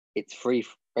 it's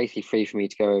basically free for me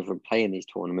to go over and play in these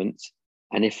tournaments.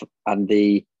 And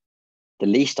the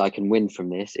least I can win from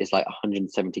this is like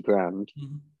 170 grand.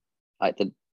 Like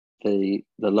the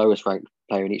lowest ranked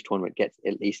player in each tournament gets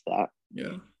at least that.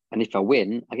 Yeah. And if I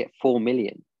win, I get 4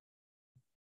 million.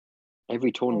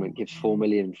 Every tournament gives 4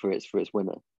 million for its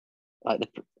winner. Like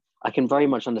I can very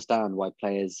much understand why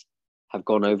players have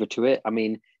gone over to it. I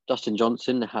mean, Dustin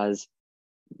Johnson has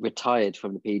retired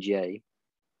from the PGA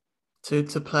to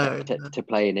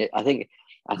play in it. I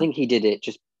think he did it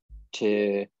just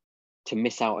to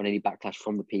miss out on any backlash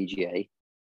from the PGA,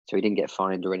 so he didn't get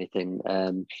fined or anything,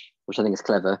 which I think is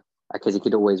clever because he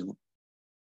could always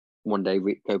one day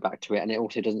go back to it, and it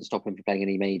also doesn't stop him from playing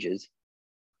any majors,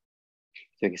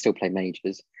 so he can still play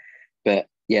majors. But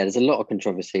yeah, there's a lot of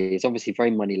controversy. It's obviously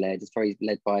very money led. It's very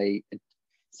led by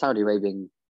Saudi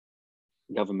Arabian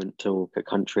government or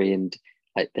country, and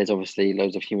there's obviously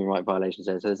loads of human rights violations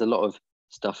there. So there's a lot of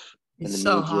stuff in the media. It's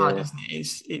so hard, isn't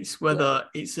it? It's whether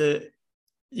it's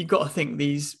you've got to think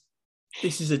this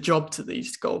is a job to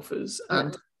these golfers,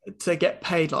 and to get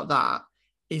paid like that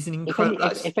is an incredible.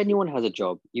 If anyone has a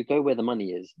job, you go where the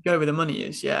money is. Go where the money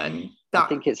is, yeah. And I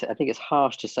think it's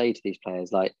harsh to say to these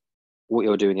players like, what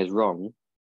you're doing is wrong,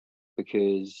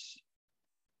 because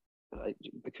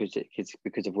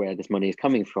of where this money is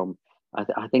coming from.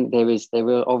 I think there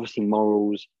are obviously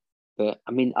morals, but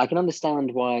I mean, I can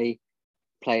understand why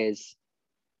players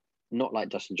not like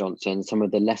Dustin Johnson, some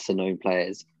of the lesser known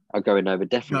players are going over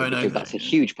because that's a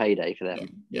huge payday for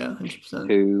them. Yeah, 100%.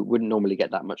 Who wouldn't normally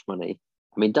get that much money.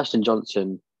 I mean, Dustin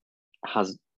Johnson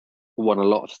has won a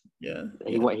lot. He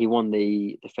Yeah. won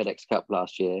the FedEx Cup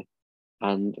last year,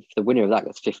 and the winner of that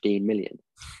gets 15 million.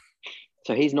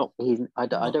 So I don't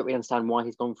really understand why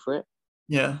he's gone for it.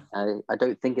 Yeah. I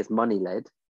don't think it's money led.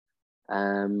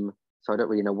 So I don't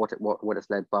really know what it's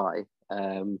led by.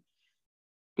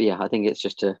 But yeah, I think it's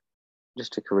just a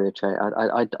career change.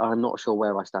 I'm not sure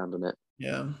where I stand on it.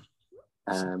 Yeah.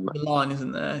 The line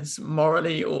isn't there. It's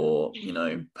morally or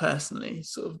personally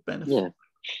sort of benefit. Yeah.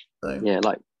 So. Yeah,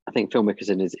 like I think Phil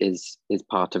Mickelson is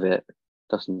part of it.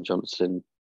 Dustin Johnson,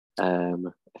 a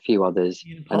few others,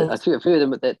 and a few of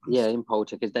them in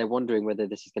Poulter, because they're wondering whether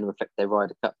this is going to affect their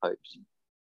Ryder Cup hopes.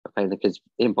 Okay, because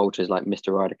Ian Poulter is like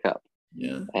Mr. Ryder Cup.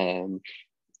 Yeah.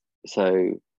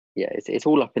 So yeah, it's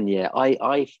all up in the air.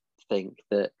 I think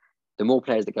that the more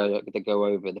players that go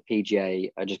over, the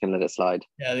PGA are just going to let it slide.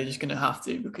 Yeah, they're just going to have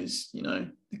to, because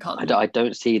they can't. I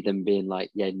don't see them being like,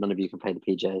 yeah, none of you can play the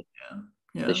PGA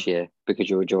this year because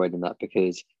you're joining that,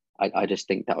 because I just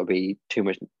think that would be too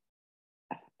much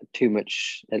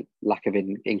lack of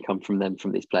income from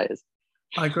these players.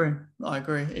 I agree.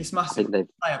 It's massive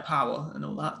player power and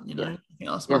all that. I think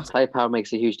that's massive. Player power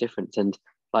makes a huge difference, and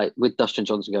like with Dustin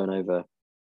Johnson going over,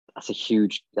 that's a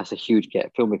huge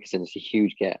get. Phil Mickelson is a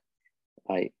huge get.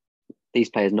 Like these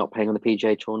players not playing on the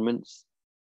PGA tournaments,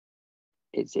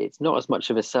 it's not as much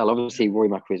of a sell. Obviously, Rory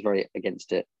McIlroy is very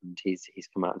against it, and he's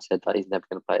come out and said that he's never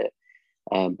going to play it.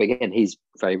 But again, he's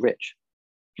very rich.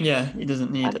 Yeah, he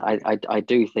doesn't need it. I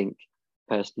do think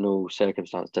personal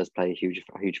circumstance does play a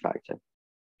huge factor.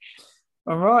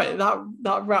 All right,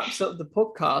 that wraps up the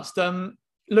podcast.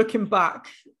 Looking back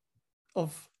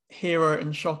of hero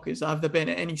and shockers, have there been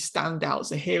any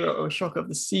standouts, a hero or a shocker of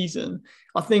the season?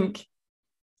 I think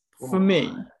for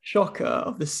me, shocker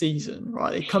of the season,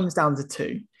 right, it comes down to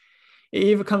two. It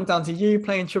either comes down to you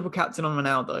playing triple captain on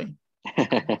Ronaldo,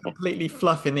 completely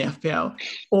fluffing the FPL,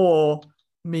 or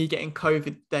me getting COVID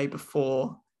the day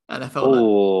before NFL.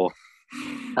 Oh,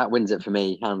 that wins it for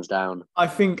me, hands down. I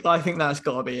think that's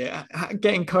got to be it.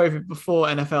 Getting COVID before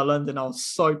NFL London, I was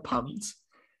so pumped.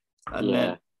 And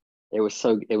then it was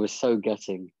so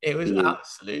gutting. It was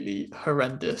absolutely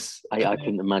horrendous. I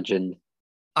couldn't imagine.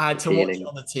 I had to watch it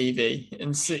on the TV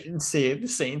and see the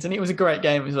scenes, and it was a great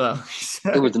game as well.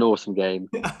 It was an awesome game.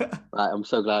 I'm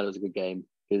so glad it was a good game,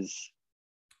 because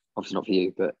obviously not for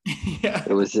you, but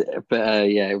it was. But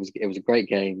it was a great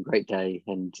game, great day,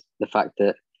 and the fact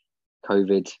that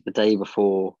COVID the day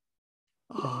before,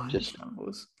 just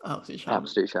shambles,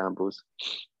 absolute shambles.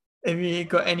 Have you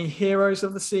got any heroes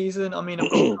of the season? I mean,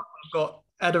 I've got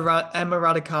Emma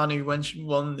Raducanu when she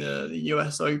won the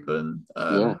US Open.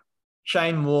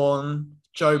 Shane Warne,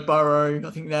 Joe Burrow.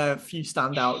 I think there are a few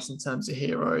standouts in terms of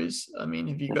heroes. I mean,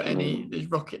 have you got any? There's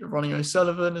Ronnie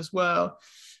O'Sullivan as well.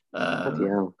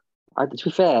 To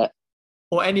be fair,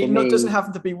 or any. Not doesn't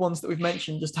have to be ones that we've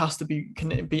mentioned. Just has to be.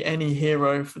 Can it be any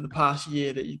hero for the past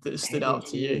year that stood out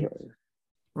to you?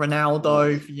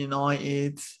 Ronaldo for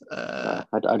United. I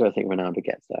don't think Ronaldo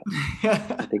gets that.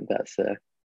 I think that's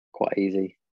quite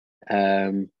easy.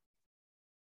 I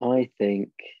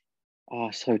think.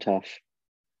 So tough.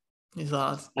 He's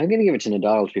hard. I'm going to give it to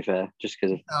Nadal, to be fair, just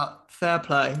because of fair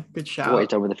play. Good shout. What he's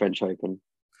done with the French Open.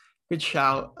 Good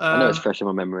shout. I know it's fresh in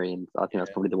my memory, and I think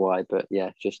that's probably the why. But yeah,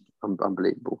 just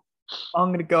unbelievable. I'm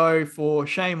going to go for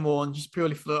Shane Warne, just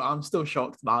purely for I'm still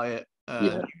shocked about it. He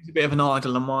was a bit of an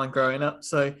idol of mine growing up.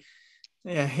 So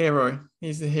yeah, hero.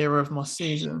 He's the hero of my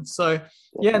season. So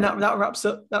yeah, and that wraps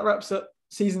up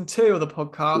season 2 of the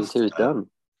podcast. Season 2 is done.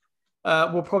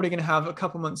 We're probably going to have a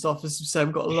couple months off, as we said.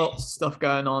 We've got lots of stuff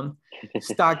going on.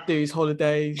 Stag do's,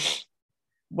 holidays,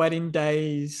 wedding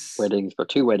days. Weddings. Got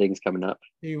 2 weddings coming up.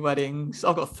 2 weddings.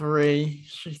 I've got 3.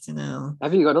 Shitting hell.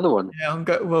 Have you got another one? Yeah, I'm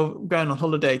going on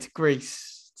holiday to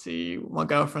Greece to my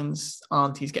girlfriend's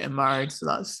auntie's getting married, so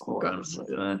that's going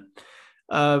on.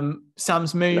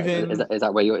 Sam's moving. Is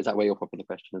that where you're popping the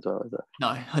question as well? Is it?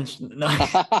 No.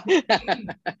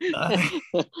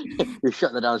 You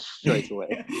shut that down straight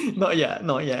away. Not yet.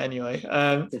 Anyway,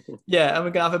 and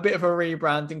we're gonna have a bit of a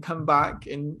rebrand and come back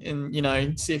and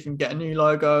see if we can get a new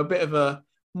logo, a bit of a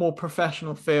more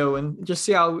professional feel, and just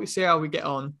see how we get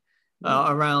on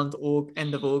around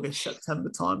end of August, September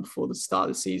time, before the start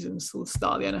of the season, so the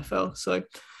start of the NFL. So,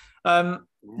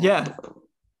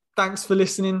 thanks for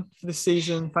listening for this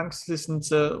season. Thanks for listening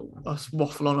to us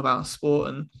waffle on about sport,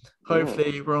 and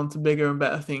hopefully we're on to bigger and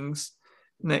better things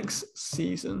next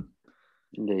season.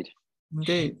 Indeed.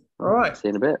 All right. See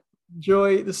you in a bit.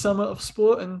 Enjoy the summer of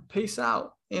sport, and peace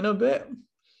out in a bit.